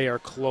and LA are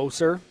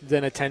closer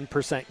than a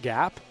 10%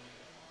 gap.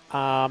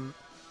 4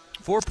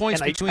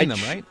 points between them,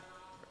 right?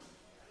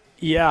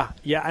 Yeah,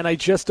 and I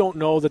just don't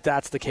know that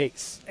that's the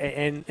case.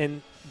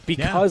 And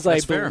because I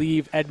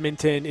believe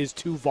Edmonton is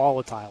too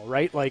volatile,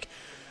 right? Like,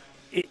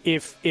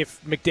 if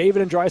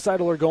McDavid and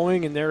Draisaitl are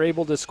going and they're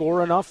able to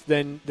score enough,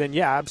 then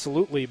yeah,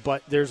 absolutely.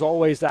 But there's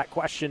always that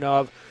question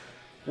of,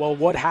 well,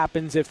 what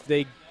happens if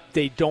they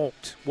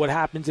don't? What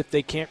happens if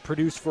they can't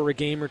produce for a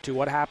game or two?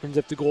 What happens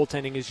if the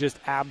goaltending is just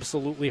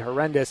absolutely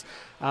horrendous?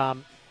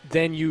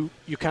 Then you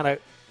kind of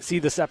see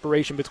the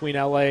separation between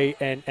LA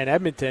and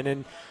Edmonton.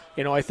 And,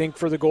 I think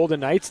for the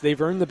Golden Knights,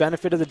 they've earned the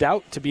benefit of the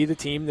doubt to be the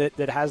team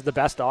that has the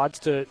best odds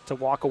to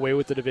walk away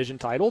with the division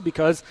title,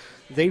 because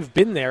they've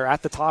been there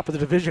at the top of the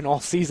division all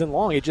season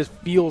long. It just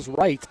feels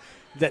right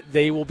that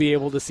they will be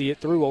able to see it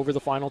through over the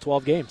final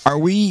 12 games. Are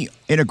we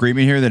in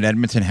agreement here that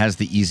Edmonton has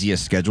the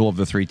easiest schedule of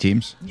the 3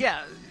 teams?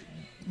 Yeah,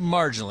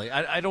 marginally.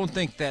 I don't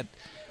think that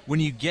when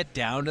you get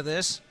down to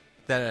this,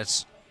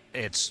 that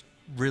it's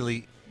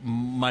really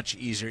much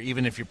easier,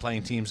 even if you're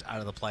playing teams out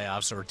of the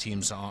playoffs or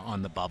teams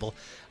on the bubble.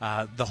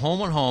 The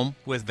home-and-home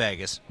with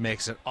Vegas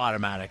makes it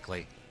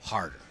automatically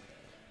harder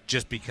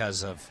just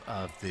because of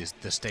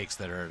the stakes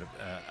that are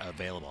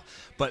available.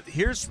 But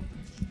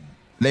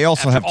they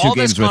also have 2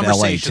 games with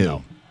LA, too.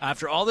 Though,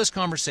 after all this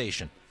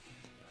conversation,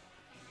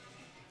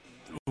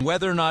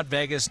 whether or not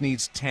Vegas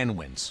needs 10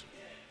 wins,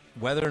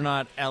 whether or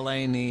not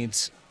LA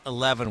needs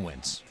 11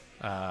 wins,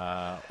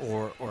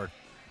 or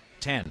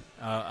 10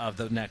 of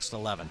the next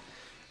 11,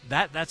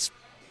 that's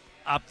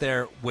up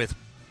there with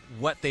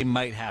what they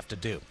might have to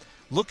do.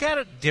 Look at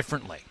it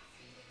differently.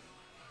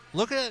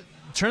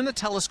 Turn the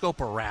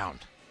telescope around.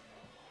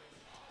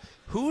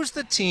 Who's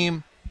the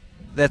team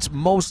that's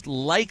most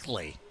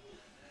likely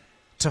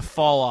to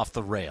fall off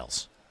the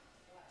rails?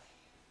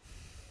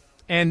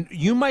 And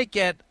you might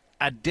get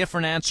a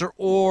different answer,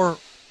 or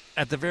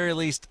at the very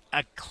least,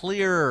 a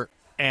clearer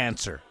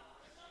answer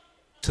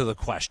to the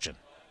question.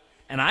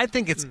 And I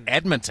think it's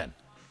Edmonton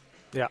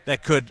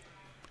that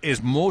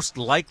is most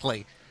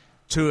likely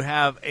to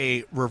have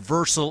a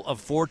reversal of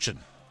fortune.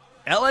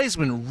 LA's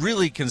been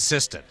really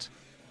consistent.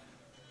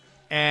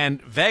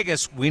 And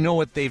Vegas, we know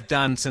what they've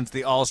done since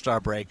the All-Star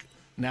break.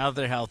 Now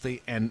they're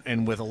healthy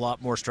and with a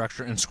lot more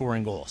structure and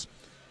scoring goals.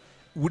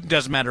 It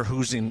doesn't matter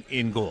who's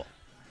in goal.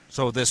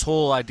 So this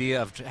whole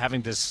idea of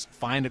having to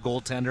find a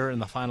goaltender in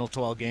the final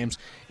 12 games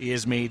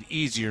is made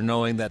easier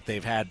knowing that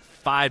they've had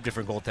 5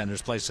 different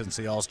goaltenders play since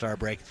the All-Star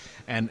break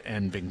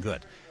and been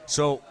good.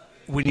 So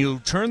when you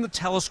turn the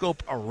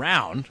telescope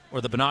around,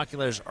 or the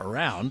binoculars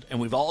around, and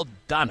we've all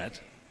done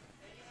it,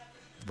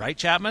 right,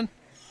 Chapman?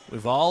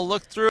 We've all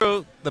looked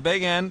through the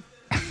big end.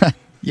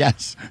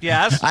 Yes.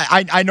 Yes.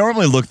 I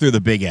normally look through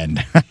the big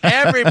end.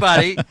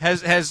 Everybody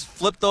has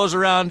flipped those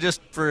around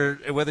just for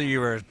whether you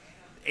were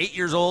 8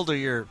 years old or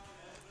you're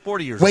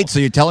 40 years old. Wait, so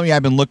you're telling me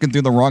I've been looking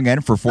through the wrong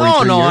end for 43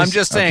 years? No, I'm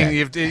just saying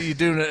you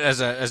do it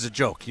as a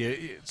joke.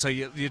 So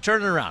you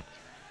turn it around.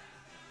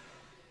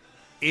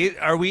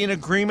 Are we in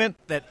agreement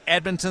that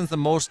Edmonton's the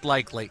most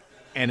likely?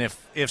 And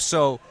if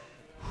so,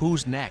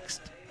 who's next?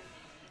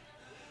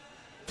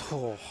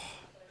 Oh.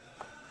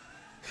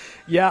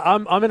 Yeah,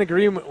 I'm in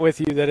agreement with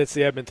you that it's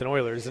the Edmonton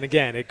Oilers. And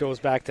again, it goes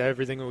back to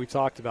everything that we've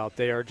talked about.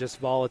 They are just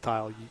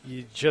volatile.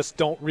 You just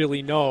don't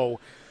really know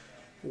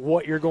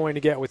what you're going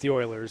to get with the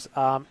Oilers.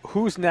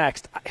 Who's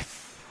next?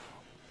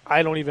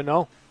 I don't even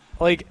know.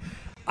 Like,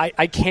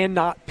 I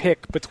cannot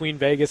pick between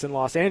Vegas and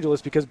Los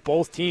Angeles because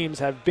both teams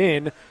have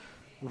been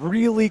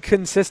really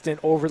consistent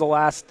over the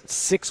last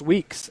 6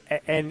 weeks.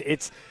 And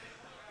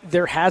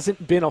there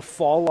hasn't been a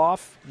fall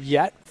off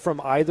yet from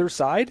either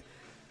side.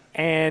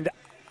 And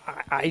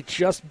I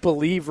just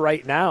believe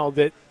right now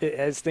that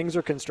as things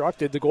are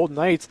constructed, the Golden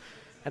Knights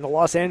and the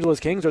Los Angeles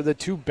Kings are the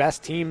 2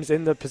 best teams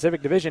in the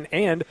Pacific Division,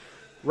 and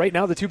right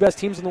now the 2 best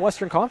teams in the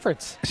Western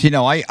Conference.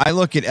 So, I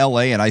look at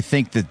LA and I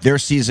think that their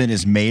season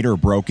is made or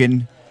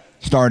broken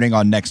starting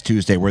on next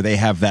Tuesday, where they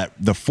have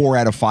the 4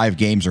 out of 5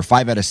 games or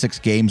 5 out of 6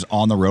 games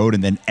on the road,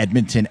 and then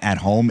Edmonton at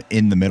home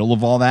in the middle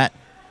of all that.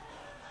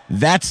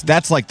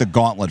 That's like the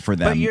gauntlet for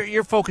them. But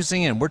you're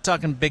focusing in. We're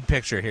talking big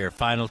picture here.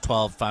 Final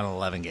 12, final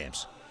 11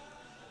 games.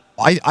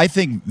 I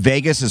think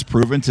Vegas has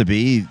proven to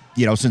be,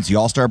 since the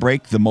All-Star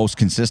break, the most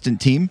consistent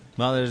team.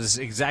 Well, they're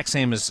the exact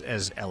same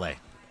as LA.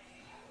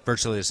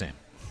 Virtually the same.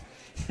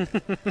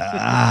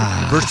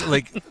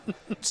 Virtually,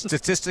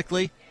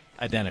 statistically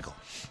identical.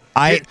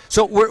 But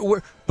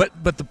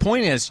the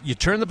point is, you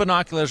turn the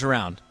binoculars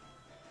around,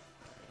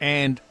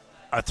 and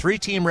a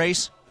 3-team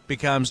race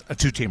becomes a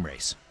 2-team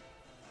race.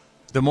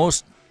 The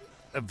most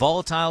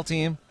volatile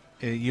team,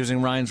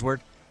 using Ryan's word,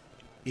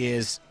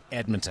 is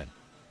Edmonton.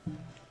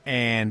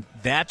 And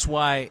that's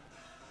why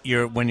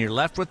when you're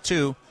left with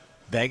 2,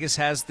 Vegas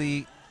has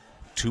the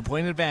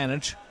 2-point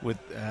advantage with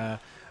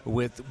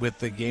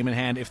the game in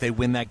hand if they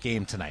win that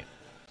game tonight.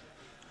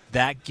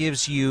 That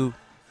gives you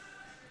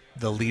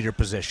the leader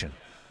position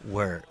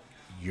where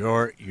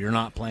you're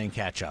not playing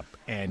catch up,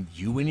 and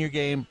you win your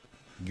game,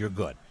 you're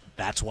good.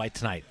 That's why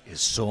tonight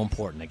is so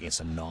important against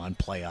a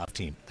non-playoff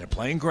team. They're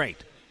playing great,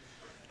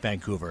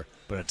 Vancouver,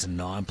 but it's a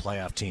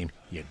non-playoff team.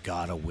 You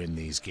gotta win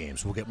these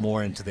games. We'll get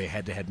more into the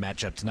head-to-head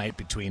matchup tonight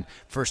between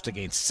first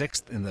against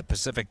sixth in the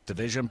Pacific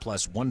Division,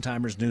 plus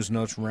one-timers, news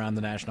notes from around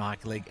the National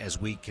Hockey League as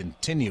we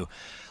continue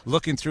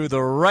looking through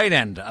the right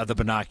end of the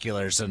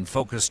binoculars and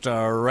focused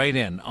right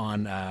in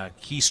on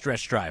key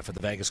stretch drive for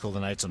the Vegas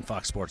Golden Knights on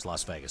Fox Sports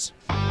Las Vegas.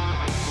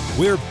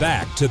 We're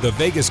back to the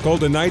Vegas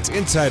Golden Knights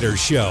Insider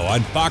Show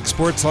on Fox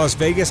Sports Las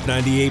Vegas,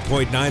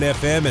 98.9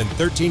 FM and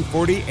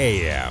 1340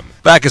 AM.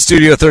 Back at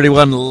Studio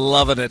 31,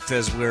 loving it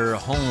as we're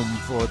home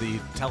for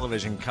the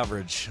television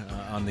coverage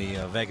on the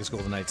Vegas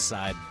Golden Knights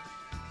side.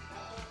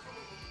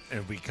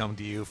 And we come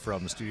to you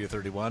from Studio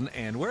 31.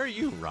 And where are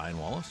you, Ryan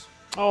Wallace?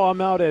 Oh, I'm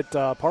out at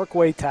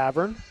Parkway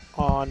Tavern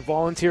on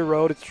Volunteer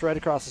Road. It's right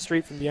across the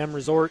street from the M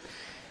Resort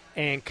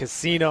and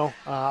Casino.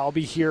 I'll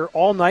be here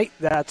all night.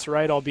 That's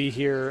right. I'll be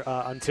here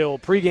until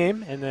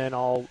pregame, and then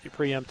I'll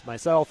preempt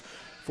myself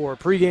for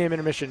pregame,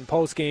 intermission,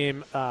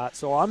 postgame.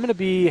 So I'm going to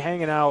be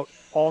hanging out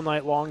all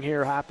night long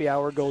here. Happy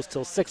hour goes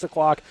till 6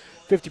 o'clock.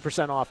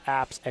 50% off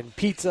apps and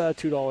pizza,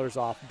 $2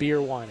 off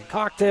beer, wine, and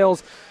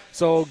cocktails.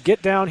 So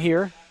get down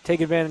here,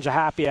 take advantage of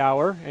happy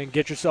hour, and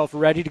get yourself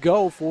ready to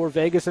go for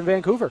Vegas and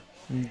Vancouver.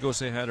 Go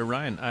say hi to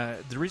Ryan.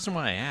 The reason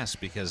why I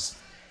asked, because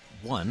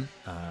one,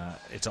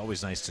 it's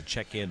always nice to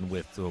check in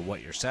with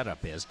what your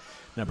setup is.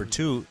 Number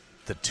two,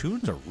 the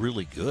tunes are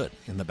really good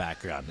in the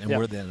background, and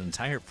we're the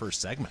entire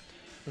first segment.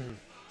 Mm-hmm.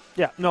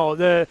 Yeah, no,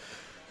 the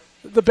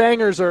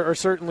bangers are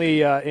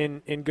certainly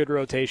in good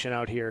rotation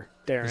out here,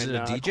 Darren. Is it a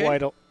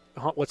DJ?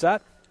 What's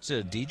that? Is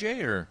it a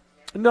DJ or?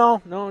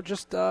 No,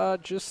 just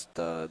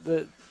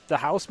the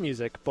house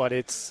music, but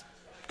it's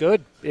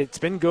good. It's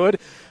been good.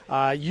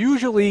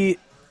 Usually,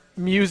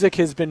 music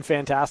has been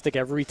fantastic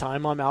every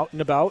time I'm out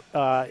and about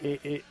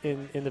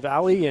in the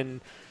valley,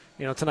 and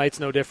tonight's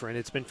no different.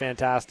 It's been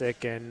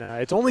fantastic, and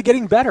it's only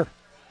getting better.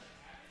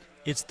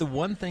 It's the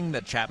one thing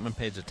that Chapman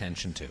pays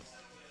attention to.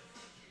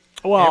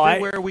 Well,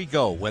 everywhere we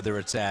go, whether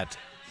it's at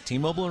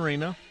T-Mobile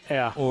Arena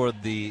or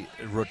the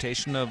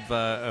rotation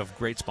of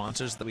great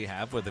sponsors that we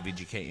have with the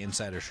VGK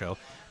Insider Show,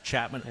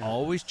 Chapman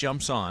always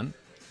jumps on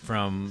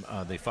from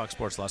the Fox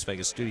Sports Las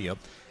Vegas studio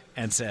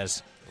and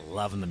says,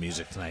 "Loving the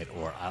music tonight,"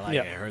 or "I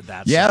heard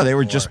that." Yeah, song, they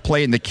were just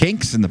playing the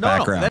Kinks in the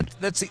background. No,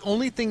 that's the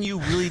only thing you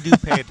really do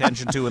pay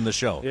attention to in the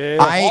show.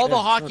 All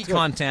the hockey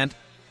content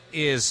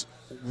is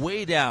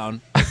way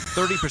down,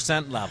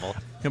 30% level,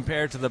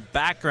 compared to the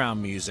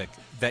background music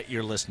that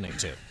you're listening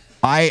to.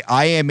 I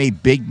am a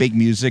big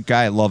music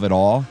guy. I love it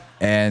all.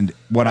 And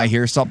when I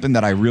hear something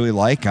that I really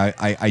like,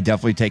 I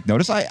definitely take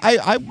notice.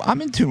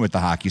 I'm in tune with the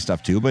hockey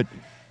stuff too, but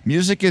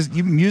music is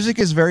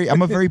very,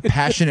 I'm a very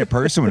passionate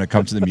person when it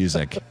comes to the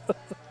music.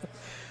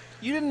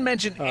 You didn't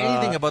mention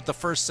anything about the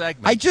first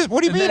segment.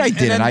 What do you mean I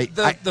didn't?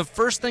 The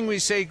first thing we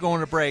say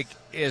going to break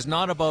is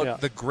not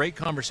about the great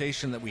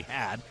conversation that we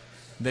had,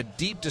 the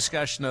deep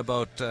discussion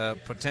about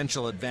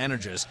potential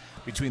advantages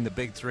between the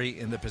big three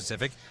in the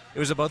Pacific. It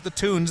was about the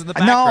tunes in the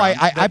background.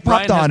 No, I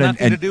popped on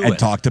and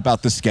talked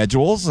about the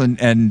schedules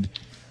and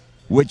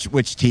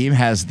which team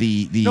has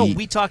the. No,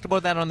 we talked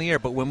about that on the air,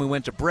 but when we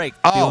went to break,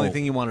 the only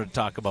thing you wanted to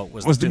talk about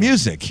was the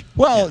music.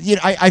 Well,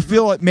 I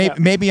feel like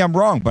maybe I'm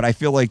wrong, but I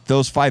feel like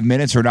those 5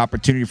 minutes are an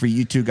opportunity for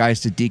you two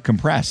guys to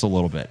decompress a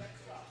little bit.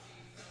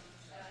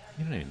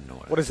 You don't even know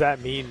what does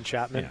that mean,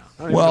 Chapman? Yeah.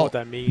 I don't even know what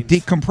that means.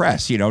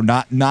 Decompress.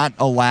 Not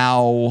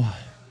allow.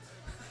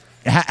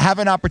 Have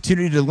an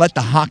opportunity to let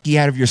the hockey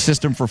out of your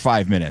system for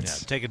 5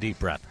 minutes. Yeah, take a deep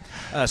breath.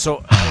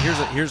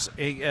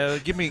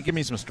 Give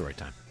me some story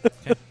time.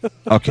 Okay.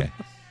 Okay.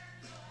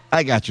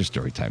 I got your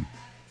story time.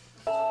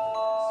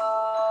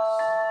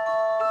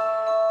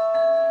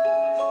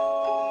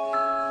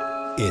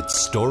 It's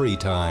story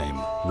time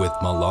with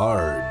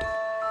Millard.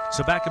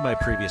 So back in my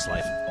previous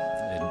life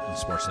in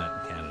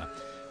Sportsnet in Canada,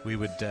 we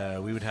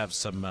would have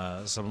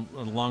some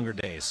longer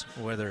days,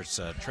 whether it's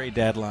a trade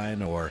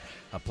deadline or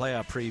a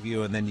playoff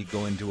preview, and then you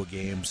go into a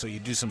game. So you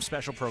do some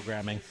special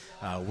programming,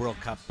 World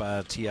Cup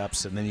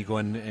tee-ups, and then you go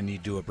in and you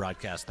do a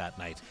broadcast that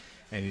night,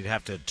 and you'd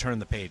have to turn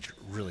the page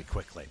really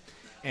quickly.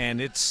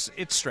 And it's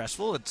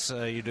stressful. It's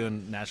you're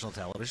doing national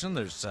television.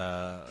 There's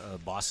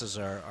bosses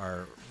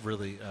are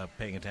really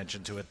paying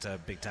attention to it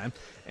big time,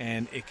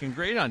 and it can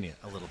grate on you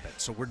a little bit.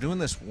 So we're doing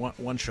this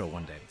one show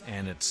one day,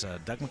 and it's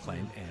Doug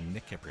MacLean and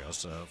Nick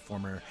Kyprios,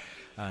 former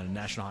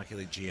National Hockey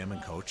League GM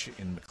and coach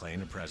in MacLean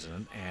and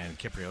president, and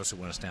Kyprios, who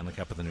won a Stanley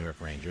Cup with the New York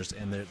Rangers,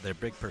 and they're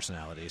big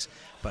personalities.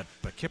 But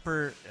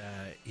Kyper,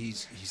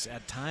 he's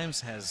at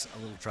times has a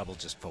little trouble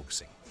just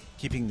focusing,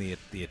 keeping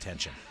the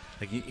attention.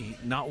 Like he,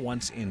 not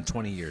once in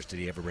 20 years did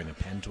he ever bring a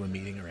pen to a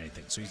meeting or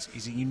anything. So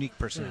he's a unique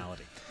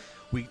personality.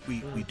 We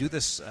do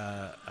this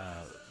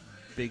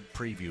big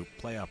preview,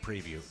 playoff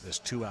preview, this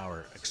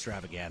 2-hour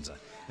extravaganza,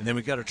 and then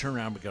we got to turn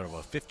around. We got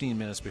about 15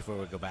 minutes before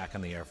we go back on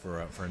the air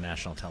for a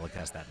national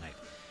telecast that night.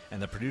 And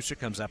the producer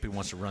comes up. He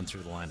wants to run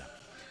through the lineup,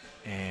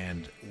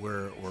 and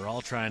we're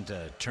all trying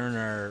to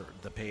turn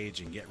the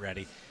page and get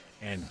ready.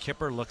 And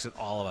Kipper looks at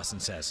all of us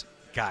and says,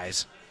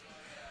 "Guys,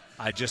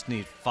 I just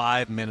need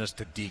 5 minutes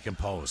to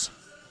decompose."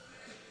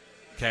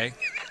 Okay?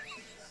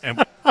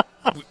 And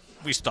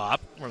we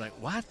stop. We're like,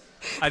 "What?"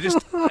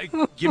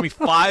 Give me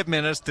 5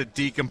 minutes to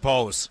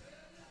decompose.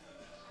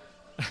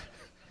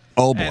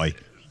 Oh, boy. And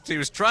he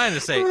was trying to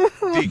say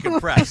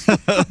decompress.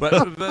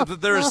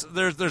 but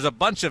there's a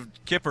bunch of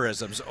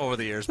Kipperisms over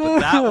the years, but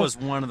that was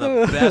one of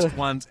the best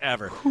ones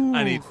ever.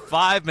 I need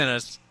 5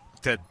 minutes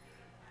to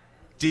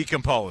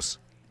decompose.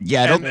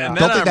 Yeah, I don't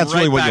think that's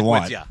really what you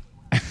want.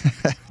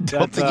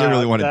 Don't think you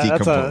really want to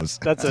decompose.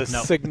 That's a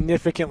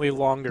significantly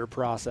longer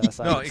process.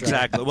 No,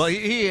 exactly. Well,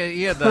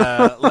 he had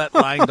the Let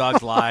Lying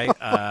Dogs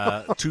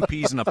Lie. 2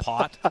 peas in a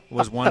pot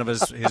was one of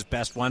his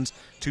best ones.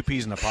 2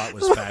 peas in a pot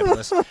was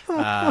fabulous.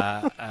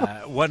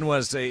 One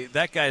was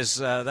that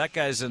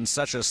guy's in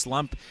such a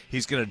slump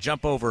he's going to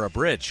jump over a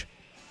bridge.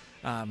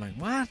 I'm like,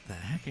 what the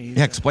heck are you?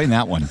 Yeah, explain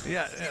that one.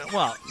 Yeah,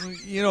 well,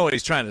 you know what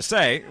he's trying to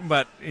say,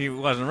 but he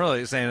wasn't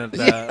really saying it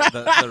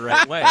the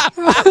right way.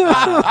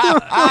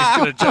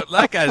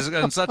 That guy's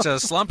in such a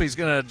slump, he's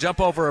going to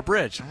jump over a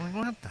bridge. I'm like,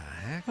 what the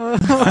heck?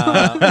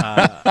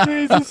 back.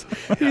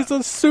 He's a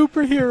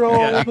superhero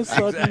all of a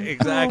sudden.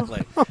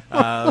 Exactly.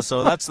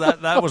 So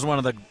that was one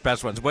of the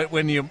best ones.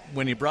 When you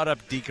brought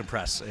up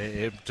decompress,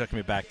 it took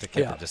me back to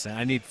Kevin just saying,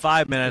 I need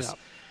 5 minutes,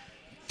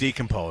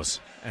 decompose,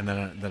 and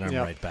then I'm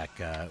right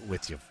back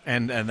with you.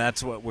 And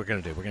that's what we're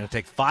going to do. We're going to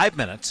take 5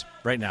 minutes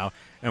right now,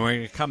 and we're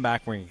going to come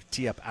back. We're going to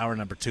tee up hour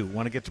number 2.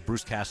 Want to get to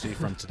Bruce Cassidy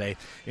from today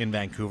in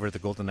Vancouver. The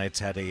Golden Knights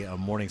had a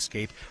morning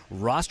skate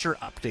roster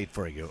update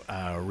for you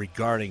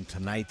regarding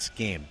tonight's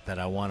game that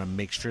I want to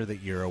make sure that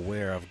you're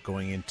aware of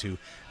going into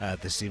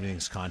this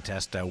evening's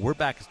contest. We're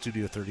back at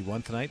Studio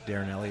 31 tonight,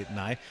 Darren Elliott and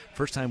I.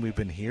 First time we've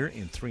been here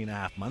in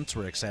 3.5 months.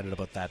 We're excited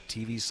about that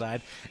TV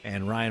side.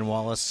 And Ryan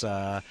Wallace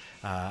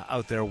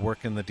out there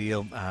working the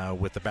deal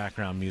with the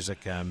background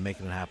music,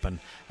 making it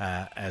happen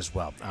as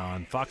well.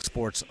 On Fox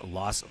Sports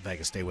Las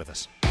Vegas. Stay with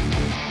us.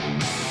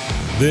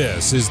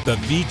 This is the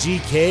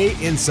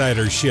VGK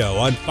Insider Show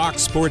on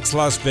Fox Sports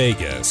Las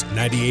Vegas,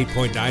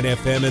 98.9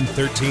 FM and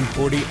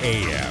 1340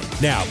 AM.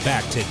 Now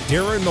back to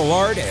Darren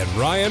Millard and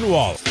Ryan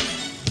Wallace.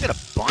 Got a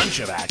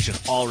bunch of action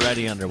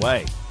already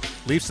underway.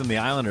 Leafs and the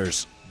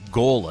Islanders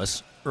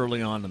goalless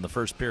early on in the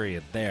first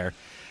period there.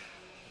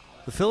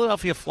 The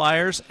Philadelphia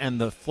Flyers and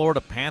the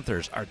Florida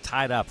Panthers are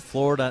tied up.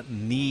 Florida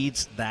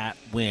needs that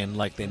win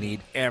like they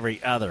need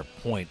every other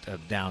point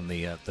down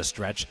the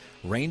stretch.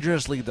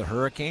 Rangers lead the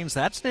Hurricanes.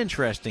 That's an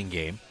interesting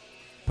game.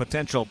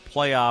 Potential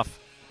playoff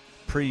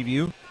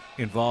preview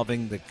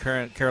involving the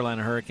current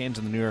Carolina Hurricanes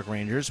and the New York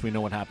Rangers. We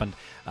know what happened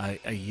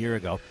a year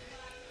ago.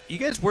 You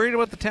guys worried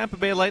about the Tampa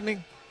Bay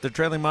Lightning? They're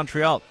trailing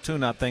Montreal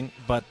 2-0,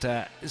 but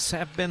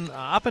have been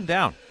up and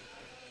down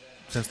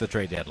since the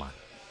trade deadline.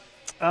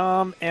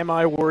 Am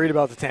I worried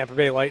about the Tampa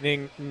Bay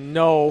Lightning?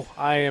 No,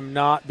 I am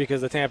not,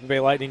 because the Tampa Bay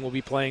Lightning will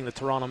be playing the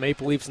Toronto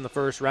Maple Leafs in the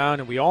first round,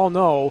 and we all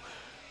know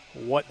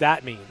what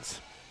that means.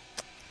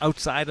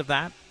 Outside of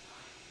that?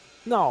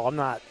 No, I'm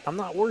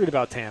not worried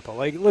about Tampa.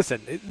 Like,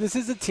 listen, this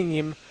is a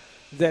team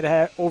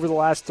that over the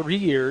last 3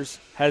 years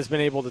has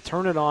been able to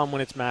turn it on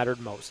when it's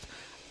mattered most.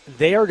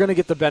 They are going to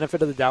get the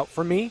benefit of the doubt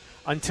from me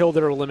until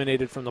they're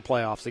eliminated from the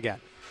playoffs again.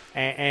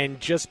 And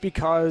just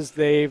because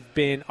they've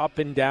been up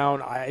and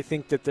down, I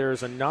think that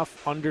there's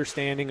enough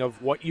understanding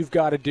of what you've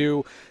got to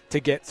do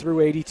to get through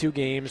 82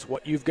 games,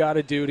 what you've got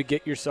to do to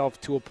get yourself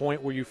to a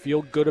point where you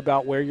feel good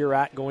about where you're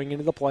at going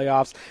into the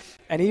playoffs.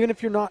 And even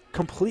if you're not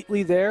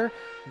completely there,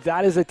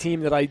 that is a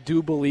team that I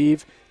do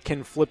believe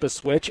can flip a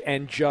switch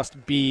and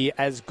just be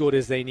as good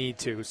as they need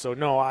to. So,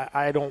 no,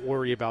 I don't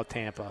worry about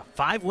Tampa.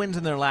 5 wins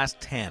in their last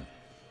 10.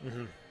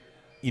 Mm-hmm.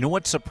 You know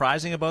what's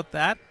surprising about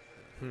that?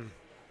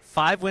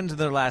 5 wins in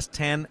their last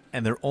 10,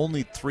 and they're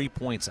only 3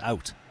 points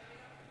out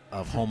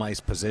of home ice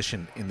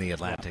position in the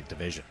Atlantic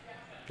Division.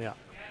 Yeah.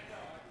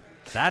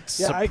 That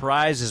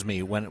surprises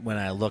me when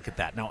I look at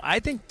that. Now,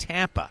 I think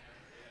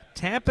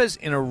Tampa's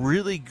in a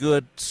really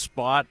good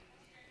spot,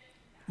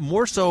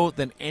 more so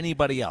than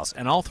anybody else.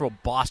 And I'll throw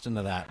Boston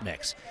to that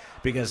mix,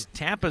 because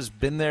Tampa's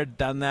been there,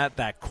 done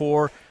that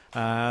core.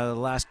 The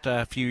last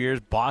few years,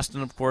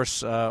 Boston, of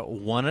course,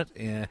 won it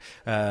in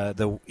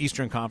the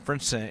Eastern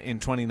Conference in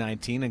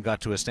 2019 and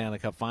got to a Stanley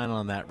Cup final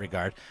in that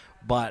regard.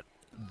 But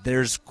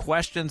there's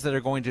questions that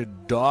are going to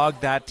dog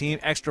that team,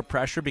 extra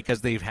pressure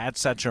because they've had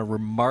such a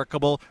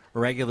remarkable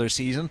regular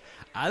season.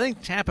 I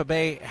think Tampa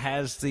Bay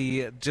has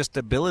the just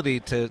ability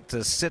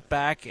to sit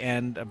back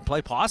and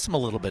play possum a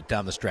little bit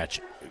down the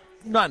stretch.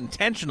 Not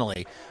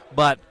intentionally,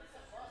 but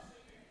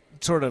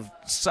sort of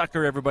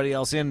sucker everybody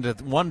else into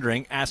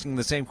wondering, asking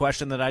the same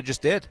question that I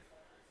just did.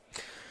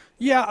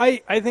 Yeah,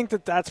 I think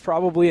that's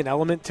probably an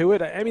element to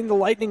it. I mean, the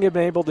Lightning have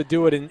been able to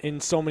do it in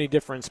so many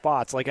different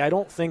spots. Like, I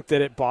don't think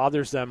that it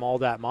bothers them all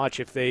that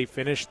much if they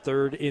finish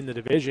third in the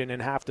division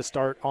and have to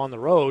start on the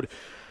road.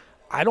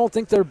 I don't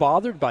think they're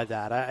bothered by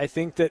that. I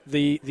think that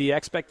the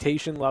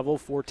expectation level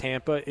for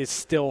Tampa is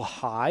still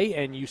high,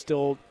 and you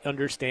still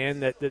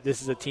understand that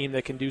this is a team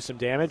that can do some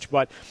damage.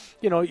 But,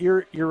 you know,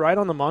 you're right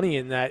on the money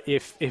in that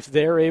if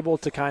they're able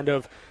to kind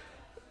of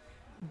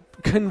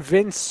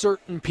convince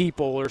certain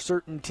people or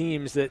certain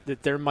teams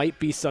that there might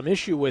be some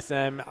issue with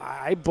them,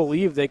 I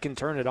believe they can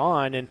turn it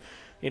on. And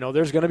you know,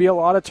 there's going to be a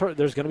lot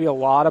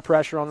of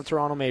pressure on the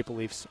Toronto Maple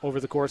Leafs over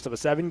the course of a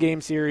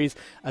 7-game series,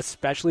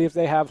 especially if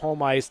they have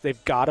home ice.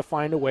 They've got to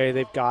find a way.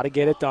 They've got to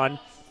get it done.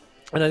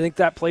 And I think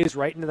that plays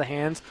right into the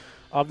hands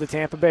of the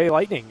Tampa Bay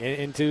Lightning,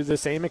 and to the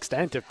same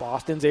extent, if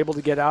Boston's able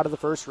to get out of the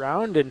first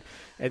round and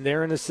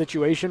they're in a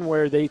situation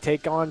where they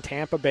take on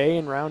Tampa Bay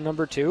in round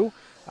number 2,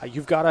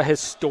 you've got a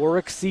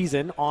historic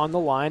season on the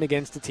line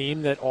against a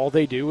team that all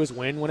they do is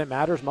win when it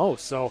matters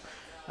most. So,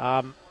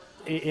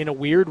 in a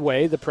weird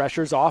way, the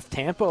pressure's off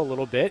Tampa a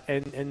little bit,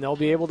 and they'll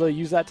be able to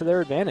use that to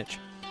their advantage.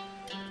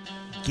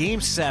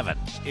 Game 7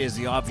 is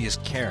the obvious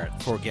carrot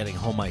for getting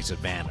home ice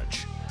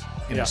advantage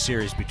in a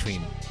series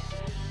between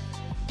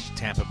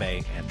Tampa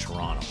Bay and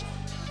Toronto.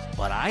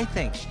 But I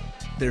think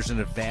there's an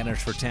advantage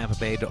for Tampa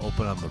Bay to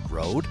open on the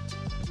road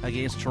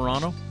against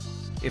Toronto.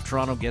 If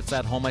Toronto gets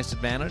that home ice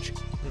advantage,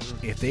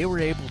 if they were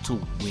able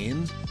to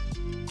win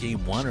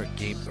game one or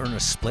earn a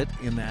split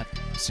in that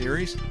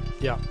series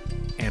Yeah.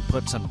 and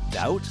put some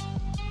doubt,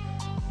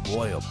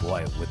 boy, oh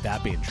boy, would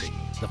that be intriguing.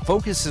 The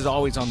focus is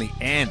always on the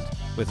end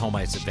with home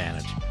ice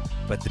advantage,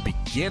 but the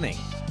beginning,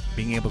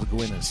 being able to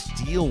go in and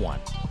steal one,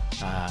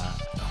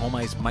 home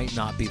ice might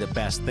not be the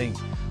best thing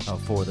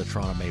for the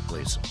Toronto Maple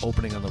Leafs.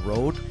 Opening on the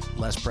road,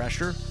 less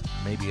pressure,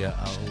 maybe a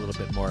little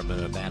bit more of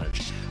an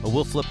advantage.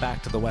 We'll flip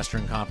back to the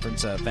Western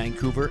Conference,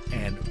 Vancouver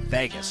and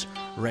Vegas,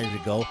 ready to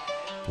go.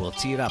 We'll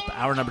tee it up.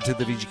 Hour number 2 of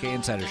the VGK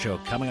Insider Show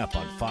coming up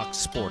on Fox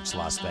Sports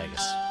Las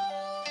Vegas.